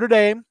from Notre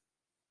Dame.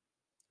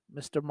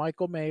 Mr.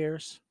 Michael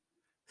Mayers,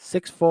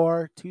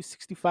 6'4",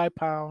 265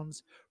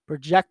 pounds,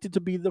 projected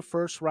to be the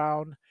first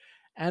round.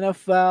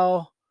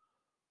 NFL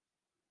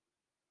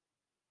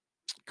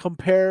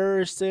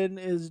comparison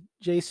is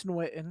Jason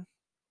Witten,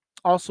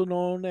 also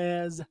known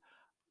as,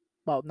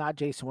 well, not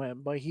Jason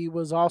Witten, but he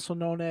was also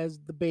known as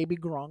the Baby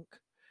Grunk,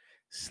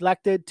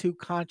 selected to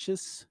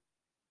Conscious's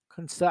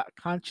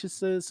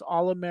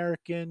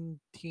All-American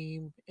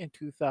team in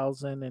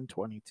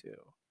 2022.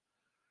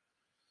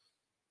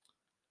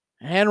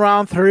 And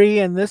round 3,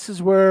 and this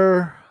is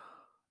where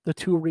the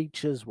two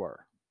reaches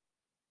were.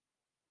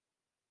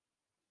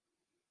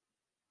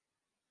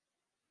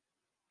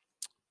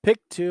 Pick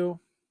two,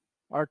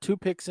 or two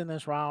picks in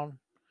this round.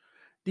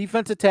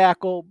 Defensive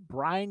tackle,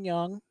 Brian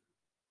Young,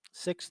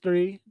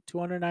 6'3",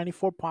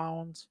 294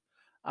 pounds,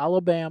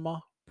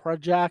 Alabama,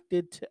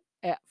 projected to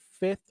at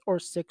fifth or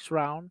sixth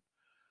round.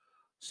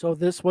 So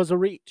this was a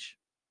reach.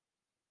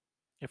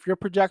 If you're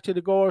projected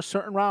to go a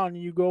certain round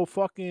and you go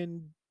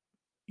fucking,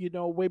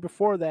 way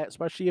before that,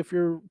 especially if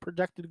you're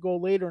projected to go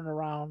later in the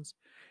rounds,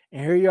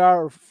 and here you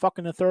are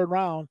fucking the third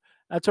round,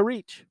 that's a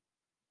reach.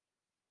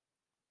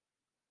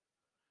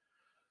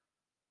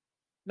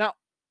 Now,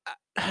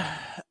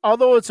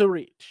 although it's a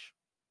reach,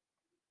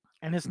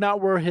 and it's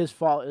not where his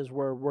fault is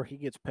where he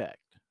gets picked,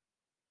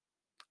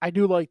 I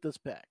do like this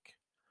pick.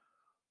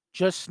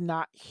 Just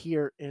not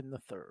here in the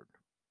third.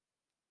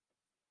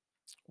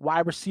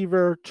 Wide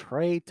receiver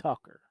Trey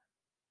Tucker.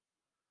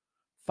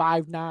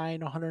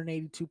 5'9",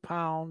 182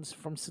 pounds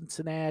from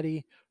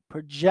Cincinnati,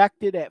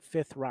 projected at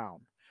fifth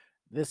round.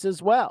 This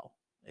as well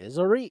is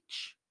a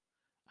reach.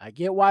 I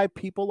get why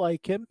people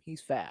like him.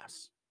 He's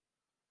fast.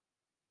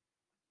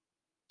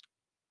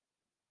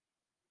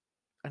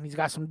 And he's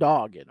got some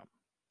dog in him.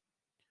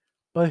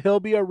 But he'll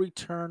be a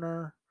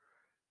returner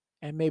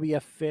and maybe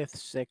a fifth,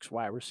 sixth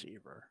wide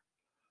receiver.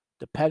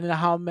 Depending on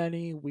how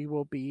many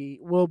we'll be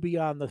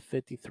on the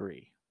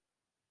 53.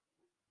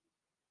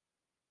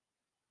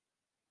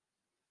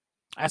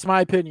 That's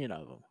my opinion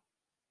of him.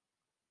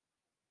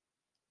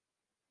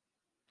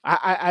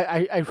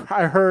 I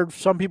heard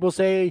some people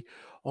say,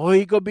 "Oh,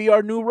 he could be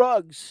our new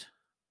Ruggs."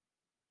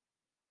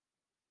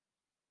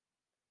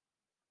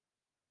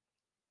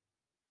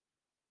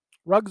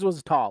 Ruggs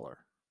was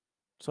taller,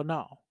 so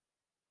no.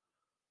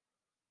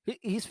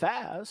 He's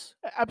fast,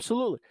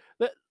 absolutely.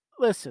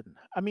 Listen,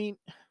 I mean,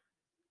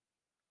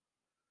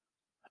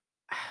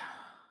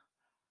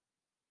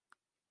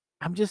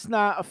 I'm just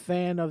not a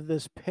fan of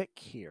this pick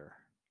here.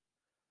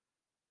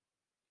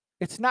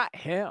 It's not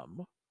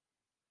him.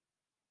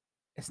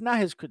 It's not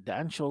his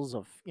credentials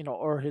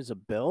or his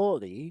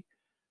ability.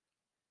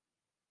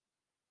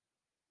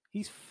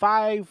 He's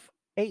 5'8",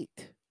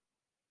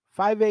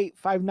 5'8",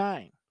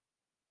 5'9".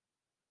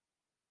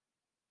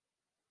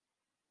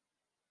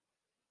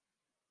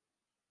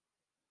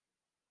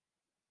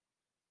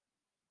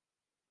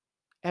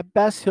 At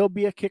best, he'll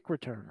be a kick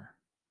returner.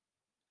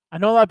 I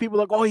know a lot of people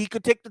are like, oh, he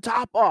could take the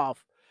top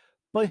off,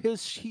 but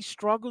he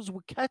struggles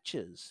with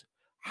catches.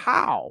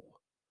 How?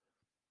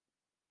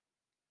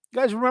 You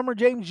guys remember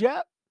James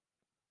Jett?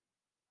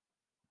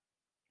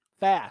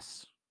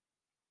 Fast.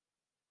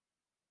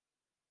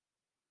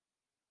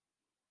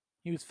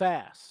 He was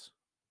fast.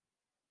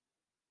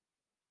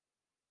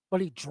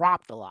 But he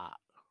dropped a lot.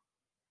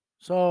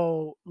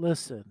 So,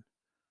 listen.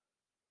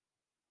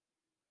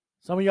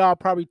 Some of y'all are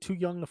probably too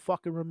young to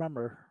fucking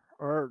remember,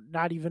 or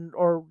not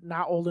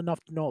old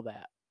enough to know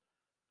that.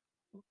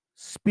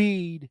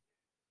 Speed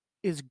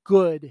is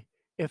good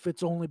if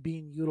it's only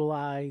being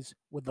utilized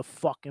with the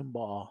fucking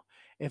ball.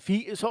 If he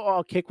is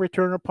a kick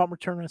returner, punt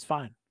returner is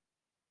fine.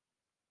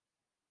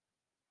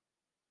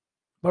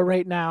 But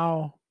right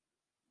now,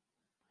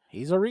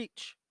 he's a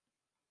reach.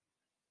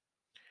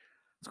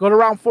 Let's go to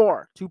round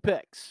 4. 2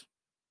 picks.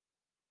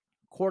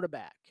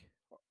 Cornerback,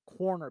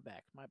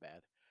 my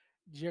bad.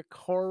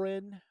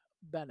 Jacorin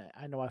Bennett.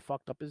 I know I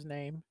fucked up his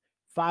name.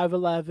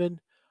 5'11",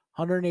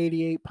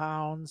 188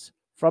 pounds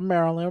from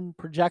Maryland,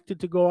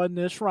 projected to go in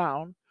this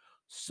round.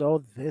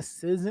 So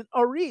this isn't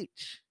a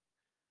reach.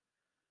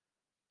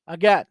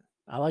 Again,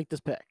 I like this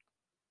pick.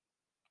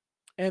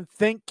 And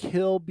think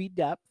he'll be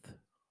depth,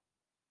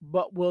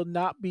 but will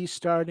not be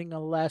starting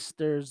unless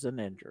there's an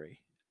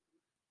injury.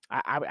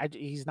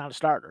 He's not a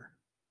starter.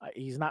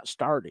 He's not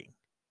starting.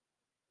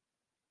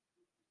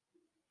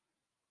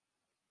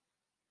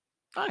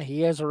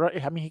 He has a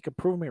right. I mean, he could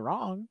prove me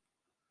wrong.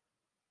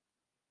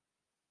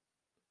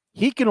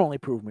 He can only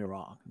prove me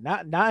wrong.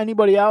 Not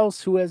anybody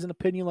else who has an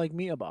opinion like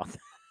me about that.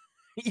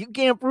 You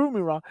can't prove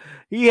me wrong.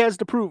 He has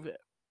to prove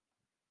it.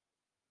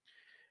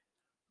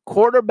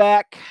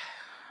 Quarterback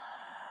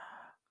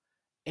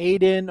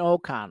Aiden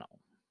O'Connell.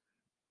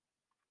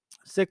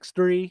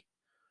 6'3",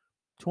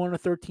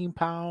 213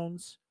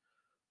 pounds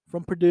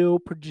from Purdue,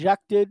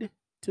 projected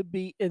to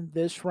be in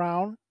this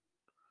round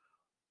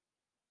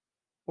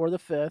or the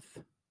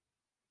fifth.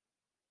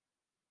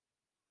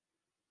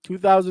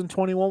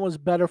 2021 was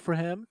better for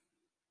him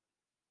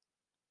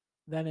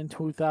than in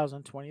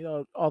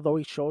 2020, although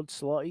he showed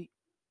slight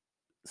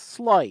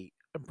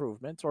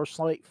improvements or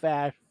slight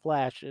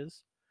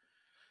flashes.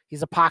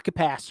 He's a pocket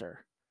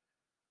passer.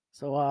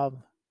 So,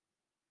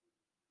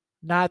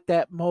 not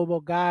that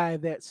mobile guy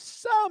that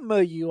some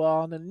of you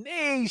all in the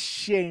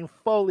nation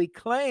fully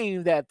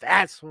claim that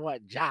that's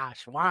what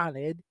Josh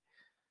wanted.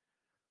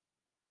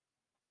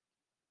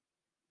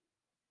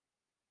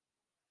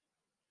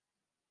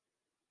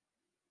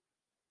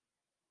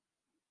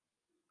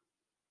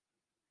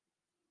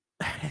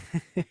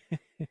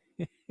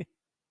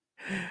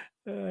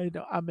 I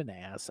know I'm an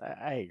ass.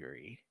 I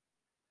agree.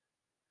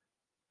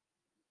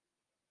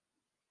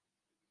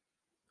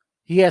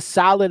 He has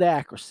solid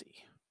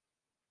accuracy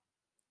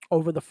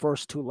over the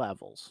first two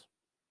levels,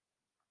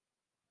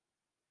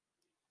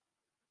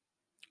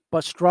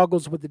 but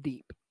struggles with the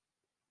deep.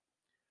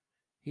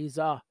 He's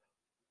a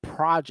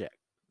project,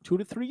 2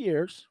 to 3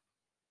 years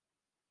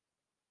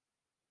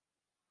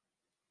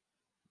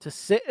to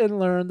sit and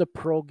learn the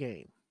pro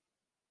game.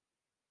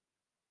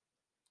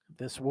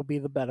 This will be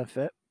the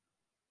benefit.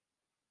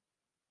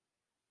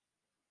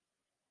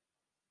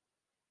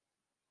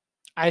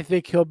 I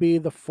think he'll be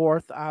the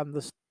fourth on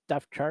the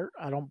depth chart.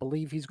 I don't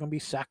believe he's going to be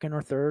second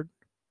or third.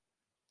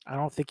 I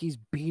don't think he's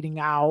beating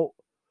out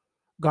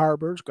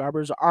Garbers.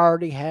 Garbers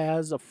already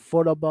has a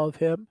foot above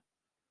him.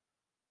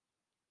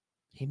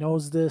 He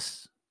knows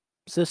this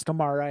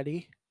system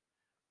already.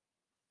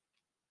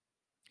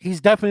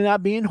 He's definitely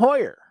not being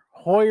Hoyer.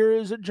 Hoyer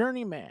is a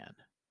journeyman.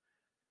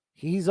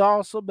 He's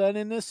also been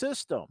in this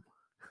system.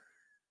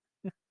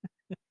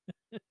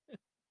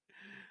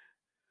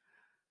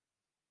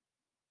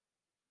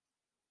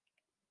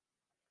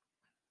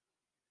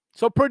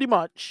 So pretty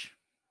much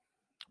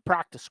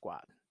practice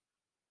squad.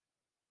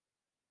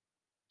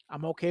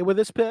 I'm okay with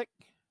this pick.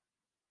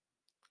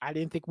 I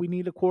didn't think we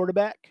need a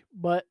quarterback,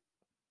 but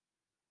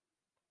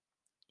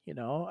you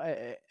know,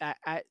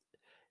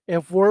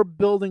 if we're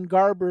building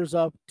Garbers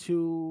up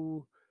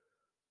to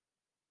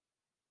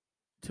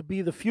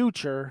be the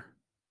future,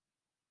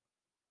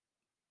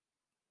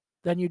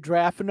 then you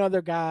draft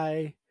another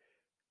guy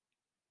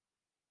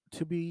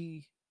to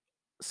be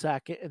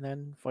second, and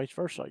then vice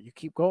versa. You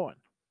keep going.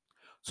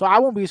 So I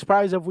won't be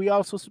surprised if we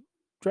also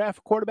draft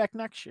a quarterback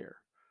next year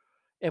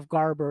if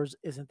Garbers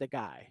isn't the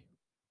guy.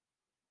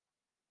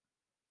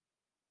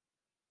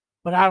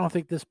 But I don't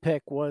think this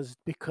pick was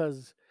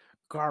because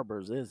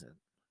Garbers isn't.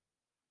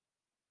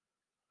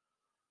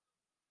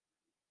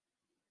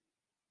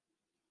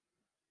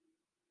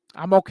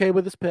 I'm okay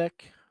with this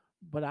pick,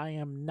 but I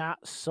am not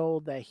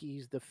sold that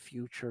he's the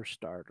future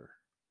starter.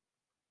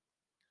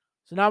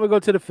 So now we go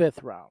to the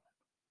fifth round.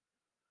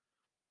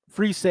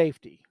 Free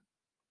safety.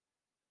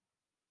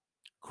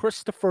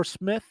 Christopher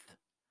Smith,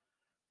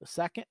 the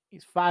second.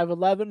 He's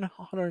 5'11,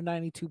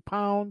 192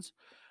 pounds.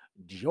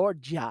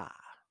 Georgia.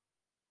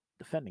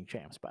 Defending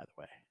champs, by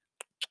the way.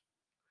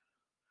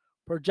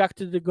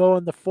 Projected to go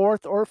in the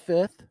fourth or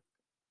fifth.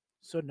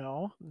 So,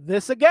 no,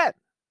 this again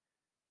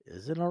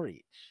isn't a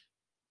reach.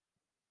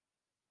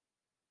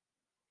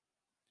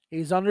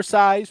 He's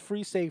undersized,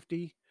 free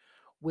safety,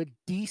 with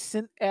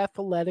decent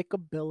athletic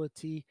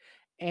ability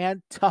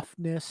and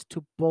toughness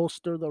to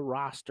bolster the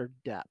roster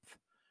depth.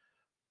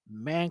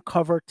 Man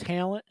cover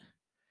talent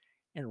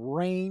and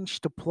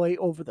range to play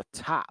over the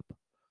top.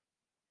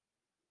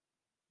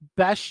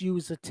 Best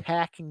used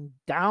attacking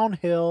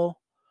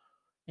downhill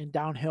and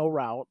downhill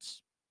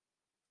routes.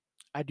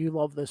 I do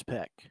love this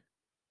pick.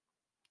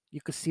 You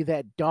can see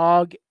that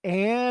dog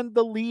and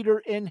the leader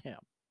in him.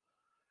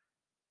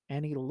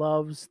 And he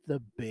loves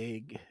the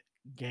big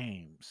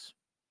games.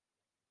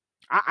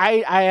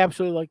 I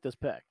absolutely like this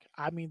pick.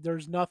 I mean,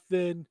 there's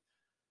nothing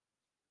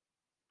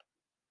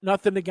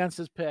against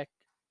this pick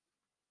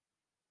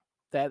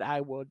that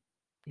I would,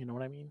 you know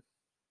what I mean?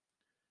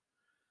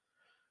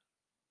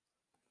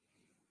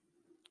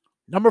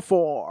 Number 4,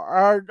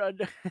 or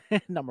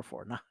number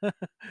 4, no.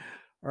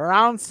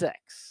 Round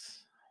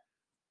 6.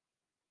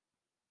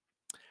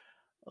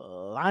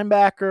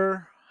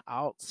 Linebacker,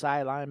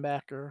 outside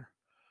linebacker,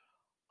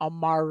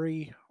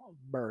 Amari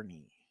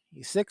Burney.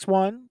 He's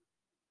 6'1",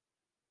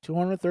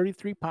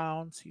 233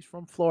 pounds. He's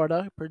from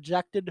Florida.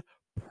 Projected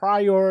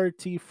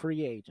priority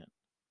free agent.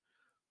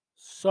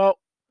 So,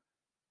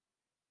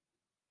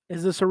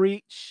 is this a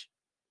reach?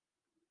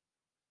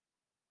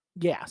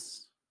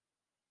 Yes.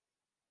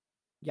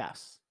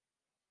 Yes.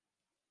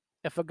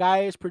 If a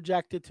guy is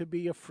projected to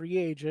be a free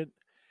agent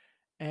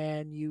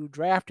and you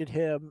drafted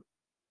him,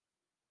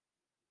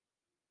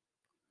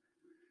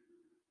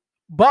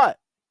 but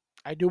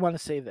I do want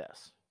to say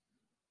this.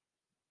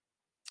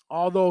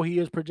 Although he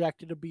is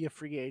projected to be a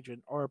free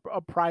agent, or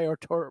a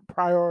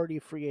priority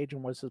free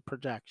agent was his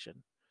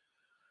projection.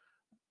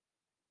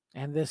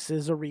 And this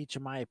is a reach,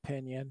 in my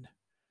opinion,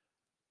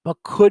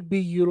 but could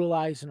be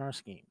utilized in our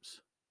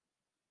schemes.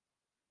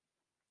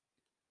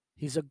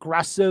 He's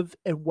aggressive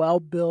and well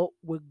built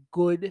with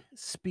good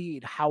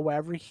speed.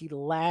 However, he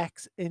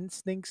lacks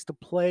instincts to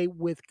play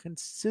with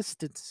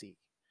consistency.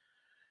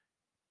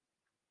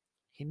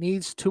 He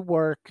needs to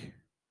work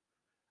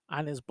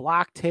on his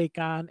block take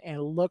on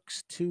and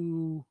looks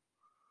to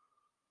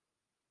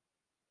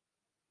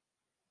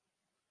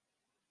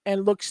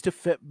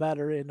fit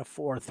better in a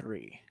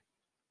 4-3.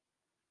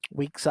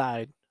 Weak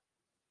side.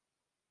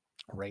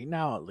 Right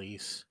now, at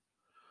least.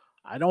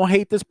 I don't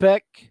hate this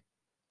pick.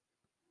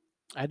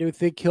 I do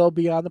think he'll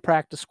be on the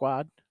practice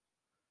squad.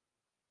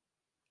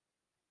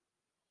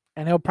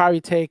 And he'll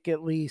probably take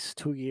at least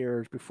 2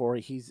 years before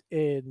he's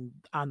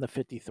on the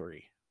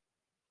 53.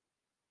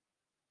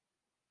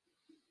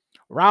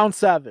 Round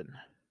 7.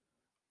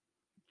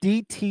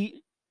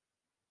 DT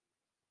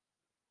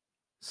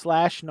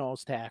 /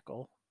 nose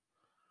tackle.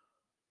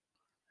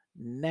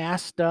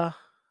 Nasta.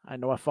 I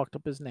know I fucked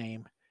up his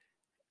name.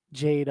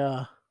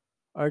 Jada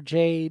or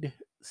Jade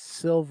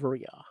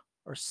Silveria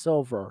or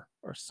Silver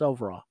or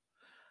Silvera.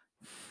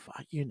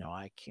 You know,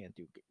 I can't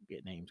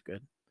get names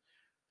good.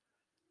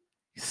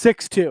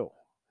 6'2",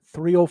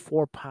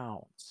 304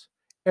 pounds.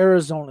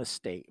 Arizona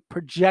State.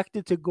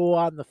 Projected to go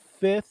on the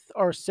 5th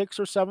or 6th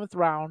or 7th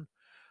round.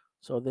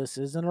 So this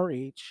isn't a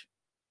reach.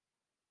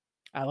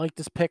 I like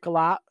this pick a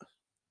lot.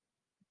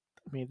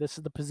 I mean, this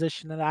is the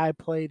position that I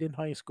played in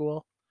high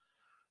school.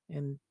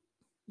 And,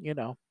 you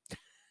know,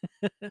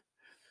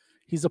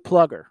 he's a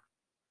plugger.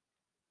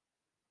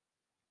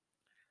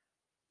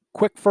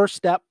 Quick first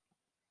step.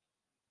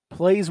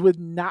 Plays with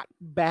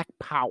knockback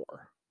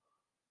power.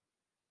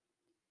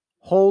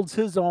 Holds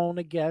his own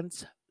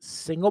against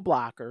single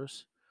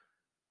blockers.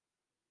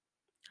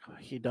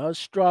 He does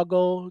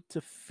struggle to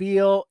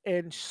feel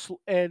and slow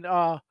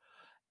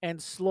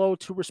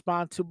to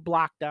respond to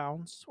block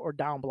downs or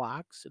down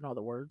blocks, in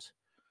other words,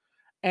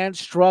 and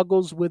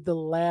struggles with the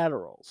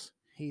laterals.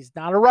 He's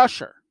not a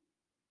rusher.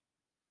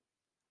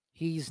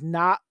 He's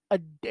not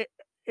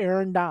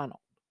Aaron Donald.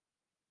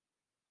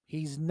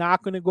 He's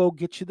not going to go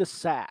get you the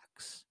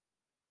sacks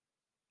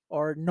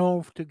or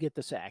known to get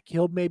the sack.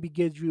 He'll maybe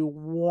give you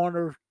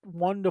 1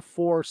 to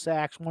 4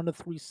 sacks, 1 to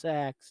 3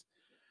 sacks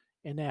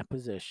in that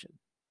position.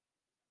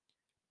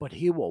 But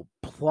he will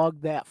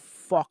plug that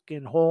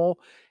fucking hole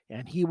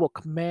and he will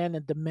command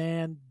and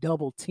demand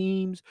double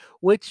teams,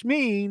 which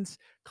means,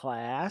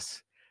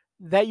 class,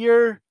 that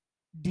your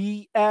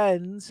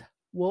DNs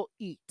will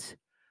eat.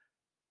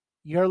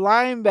 Your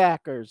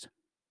linebackers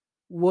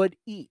would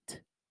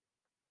eat.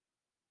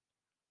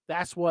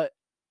 That's what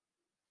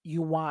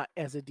you want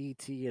as a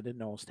DT and a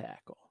nose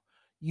tackle.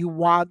 You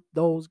want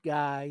those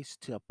guys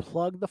to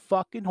plug the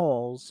fucking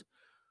holes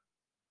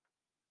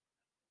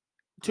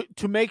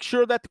to make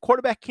sure that the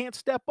quarterback can't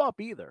step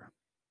up either.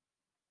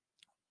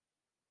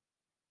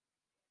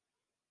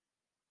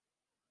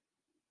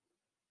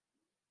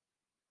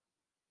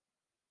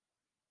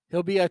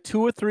 He'll be a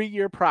 2 or 3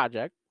 year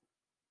project.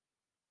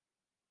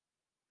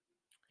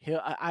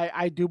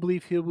 I do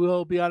believe he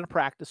will be on a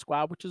practice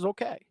squad, which is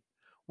okay.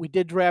 We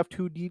did draft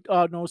 2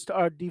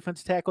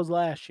 defense tackles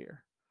last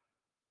year.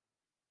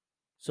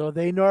 So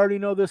they already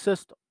know the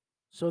system.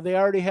 So they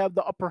already have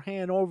the upper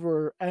hand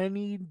over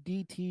any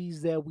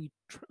DTs that we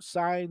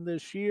sign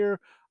this year,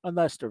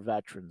 unless they're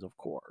veterans, of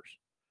course.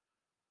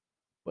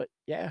 But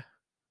yeah,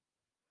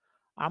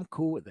 I'm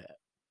cool with that.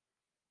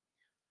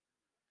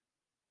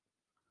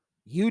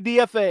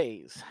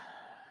 UDFAs.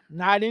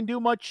 Now, I didn't do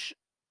much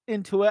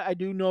into it. I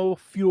do know a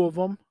few of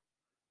them.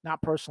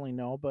 Not personally,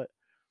 no, but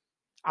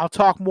I'll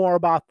talk more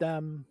about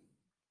them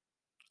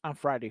on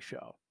Friday's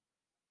show.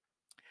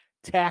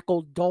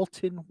 Tackle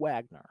Dalton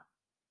Wagner.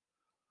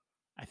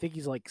 I think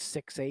he's like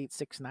 6'8",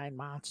 6'9"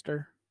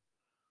 monster.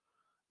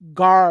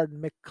 Guard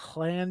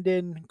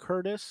McClandon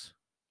Curtis.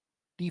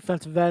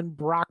 Defensive end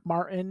Brock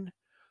Martin.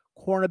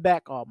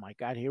 Cornerback, oh my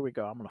God, here we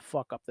go. I'm going to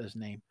fuck up this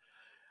name.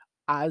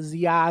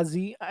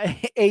 Azizi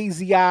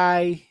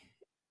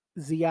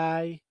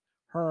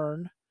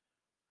Hearn.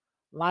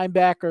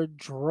 Linebacker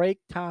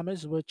Drake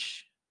Thomas,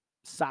 which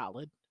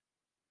solid.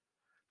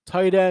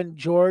 Tight end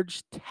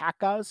George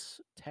Takas.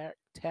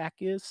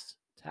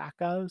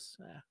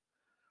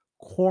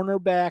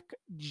 Cornerback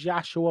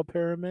Joshua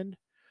Perriman.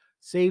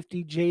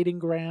 Safety Jaden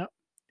Grant.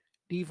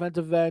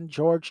 Defensive end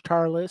George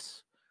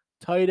Tarlis.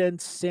 Tight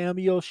end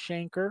Samuel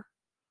Shanker.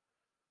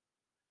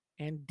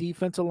 And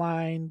defensive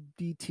line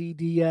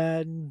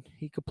DTDN.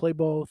 He could play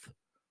both.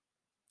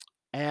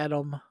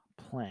 Adam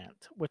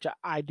Plant, which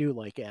I do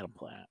like Adam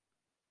Plant.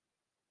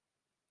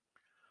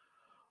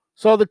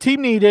 So the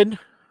team needed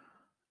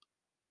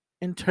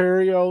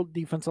interior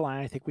defensive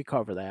line. I think we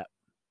cover that.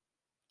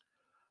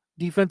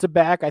 Defensive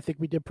back, I think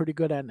we did pretty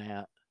good on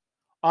that.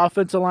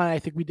 Offensive line, I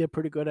think we did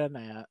pretty good on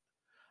that.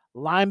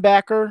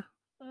 Linebacker,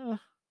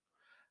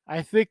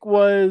 I think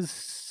we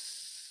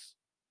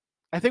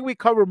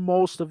covered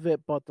most of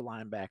it, but the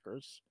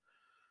linebackers.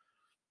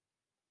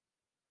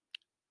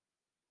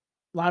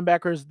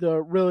 Linebacker is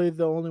really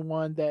the only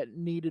one that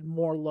needed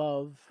more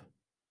love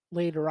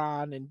later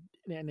on, and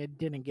it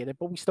didn't get it,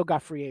 but we still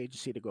got free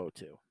agency to go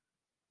to.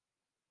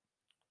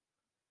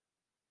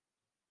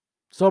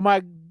 So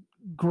my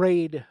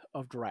grade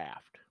of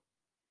draft.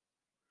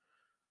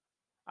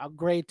 I'll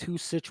grade 2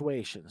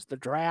 situations, the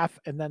draft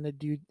and then the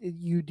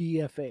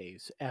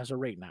UDFAs as of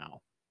right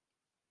now.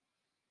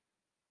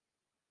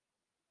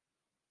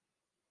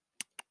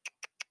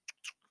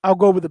 I'll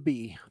go with a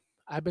B.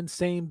 I've been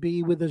saying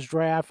B with this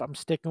draft. I'm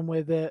sticking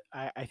with it.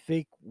 I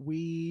think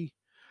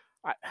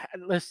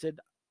listen,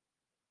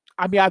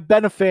 I mean, I've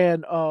been a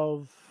fan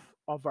of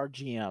our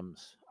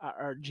GMs,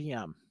 our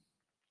GM.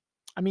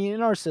 I mean,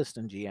 in our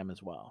system GM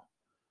as well.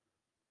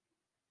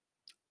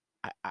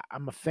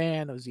 I'm a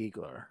fan of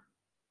Ziegler.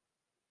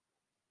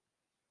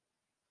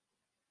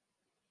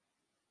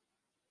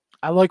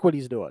 I like what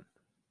he's doing.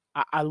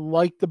 I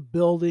like the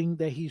building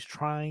that he's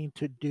trying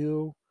to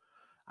do.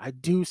 I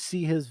do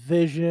see his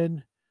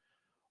vision.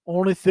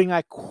 Only thing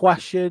I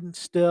question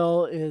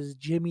still is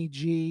Jimmy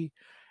G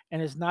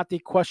And it's not the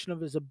question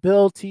of his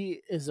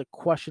ability, it's a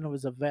question of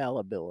his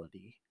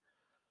availability.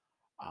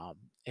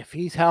 If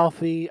he's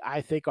healthy,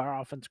 I think our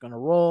offense is going to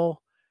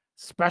roll,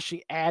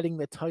 especially adding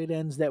the tight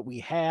ends that we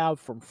have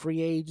from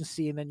free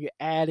agency. And then you're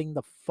adding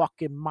the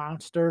fucking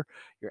monster.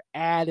 You're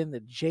adding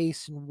the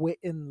Jason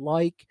Witten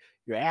like.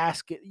 You're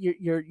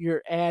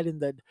adding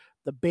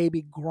the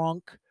baby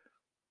Grunk.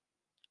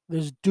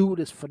 This dude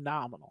is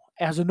phenomenal.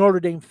 As a Notre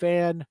Dame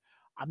fan,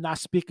 I'm not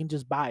speaking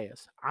just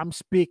bias. I'm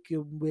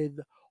speaking with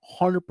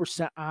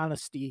 100%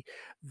 honesty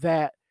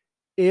that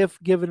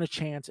if given a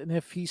chance and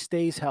if he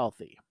stays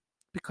healthy,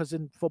 because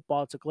in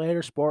football it's a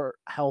gladiator sport,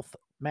 health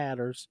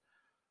matters.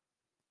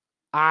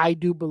 I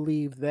do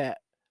believe that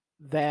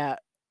that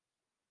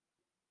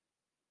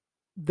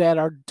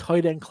our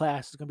tight end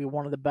class is going to be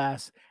one of the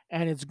best,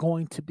 and it's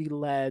going to be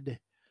led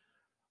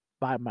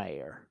by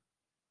Mayer.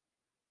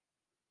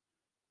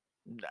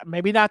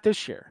 Maybe not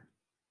this year,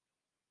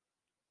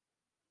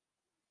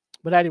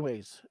 but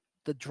anyways,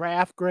 the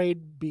draft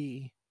grade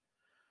B,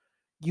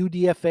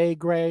 UDFA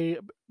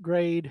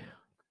grade.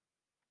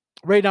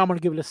 Right now, I'm going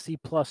to give it a C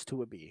plus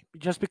to a B,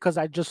 just because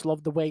I just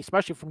love the way,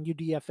 especially from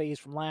UDFA's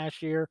from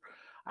last year.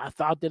 I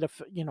thought that if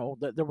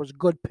that there was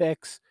good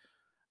picks,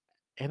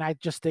 and I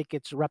just think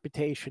it's a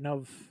reputation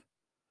of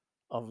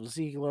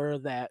Ziegler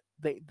that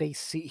they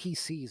see he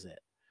sees it.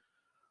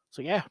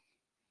 So yeah,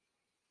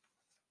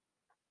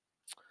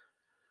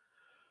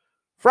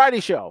 Friday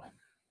show,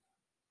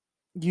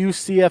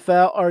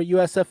 UCFL or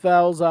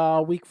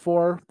USFL's Week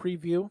 4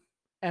 preview,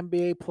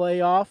 NBA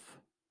playoff,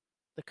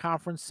 the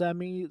conference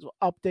semis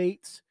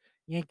updates,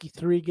 Yankee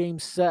 3-game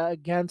set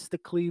against the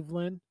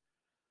Cleveland,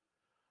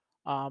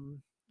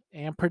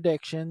 and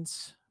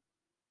predictions.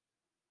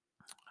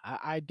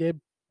 I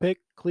did pick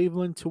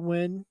Cleveland to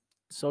win,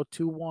 so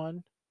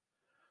 2-1.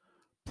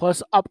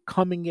 Plus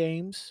upcoming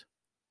games.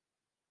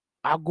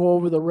 I'll go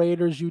over the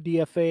Raiders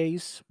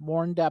UDFAs,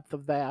 more in depth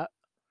of that,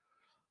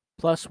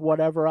 plus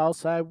whatever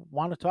else I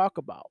want to talk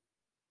about.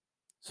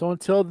 So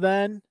until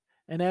then,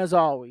 and as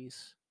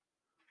always,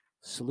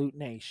 Salute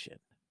Nation.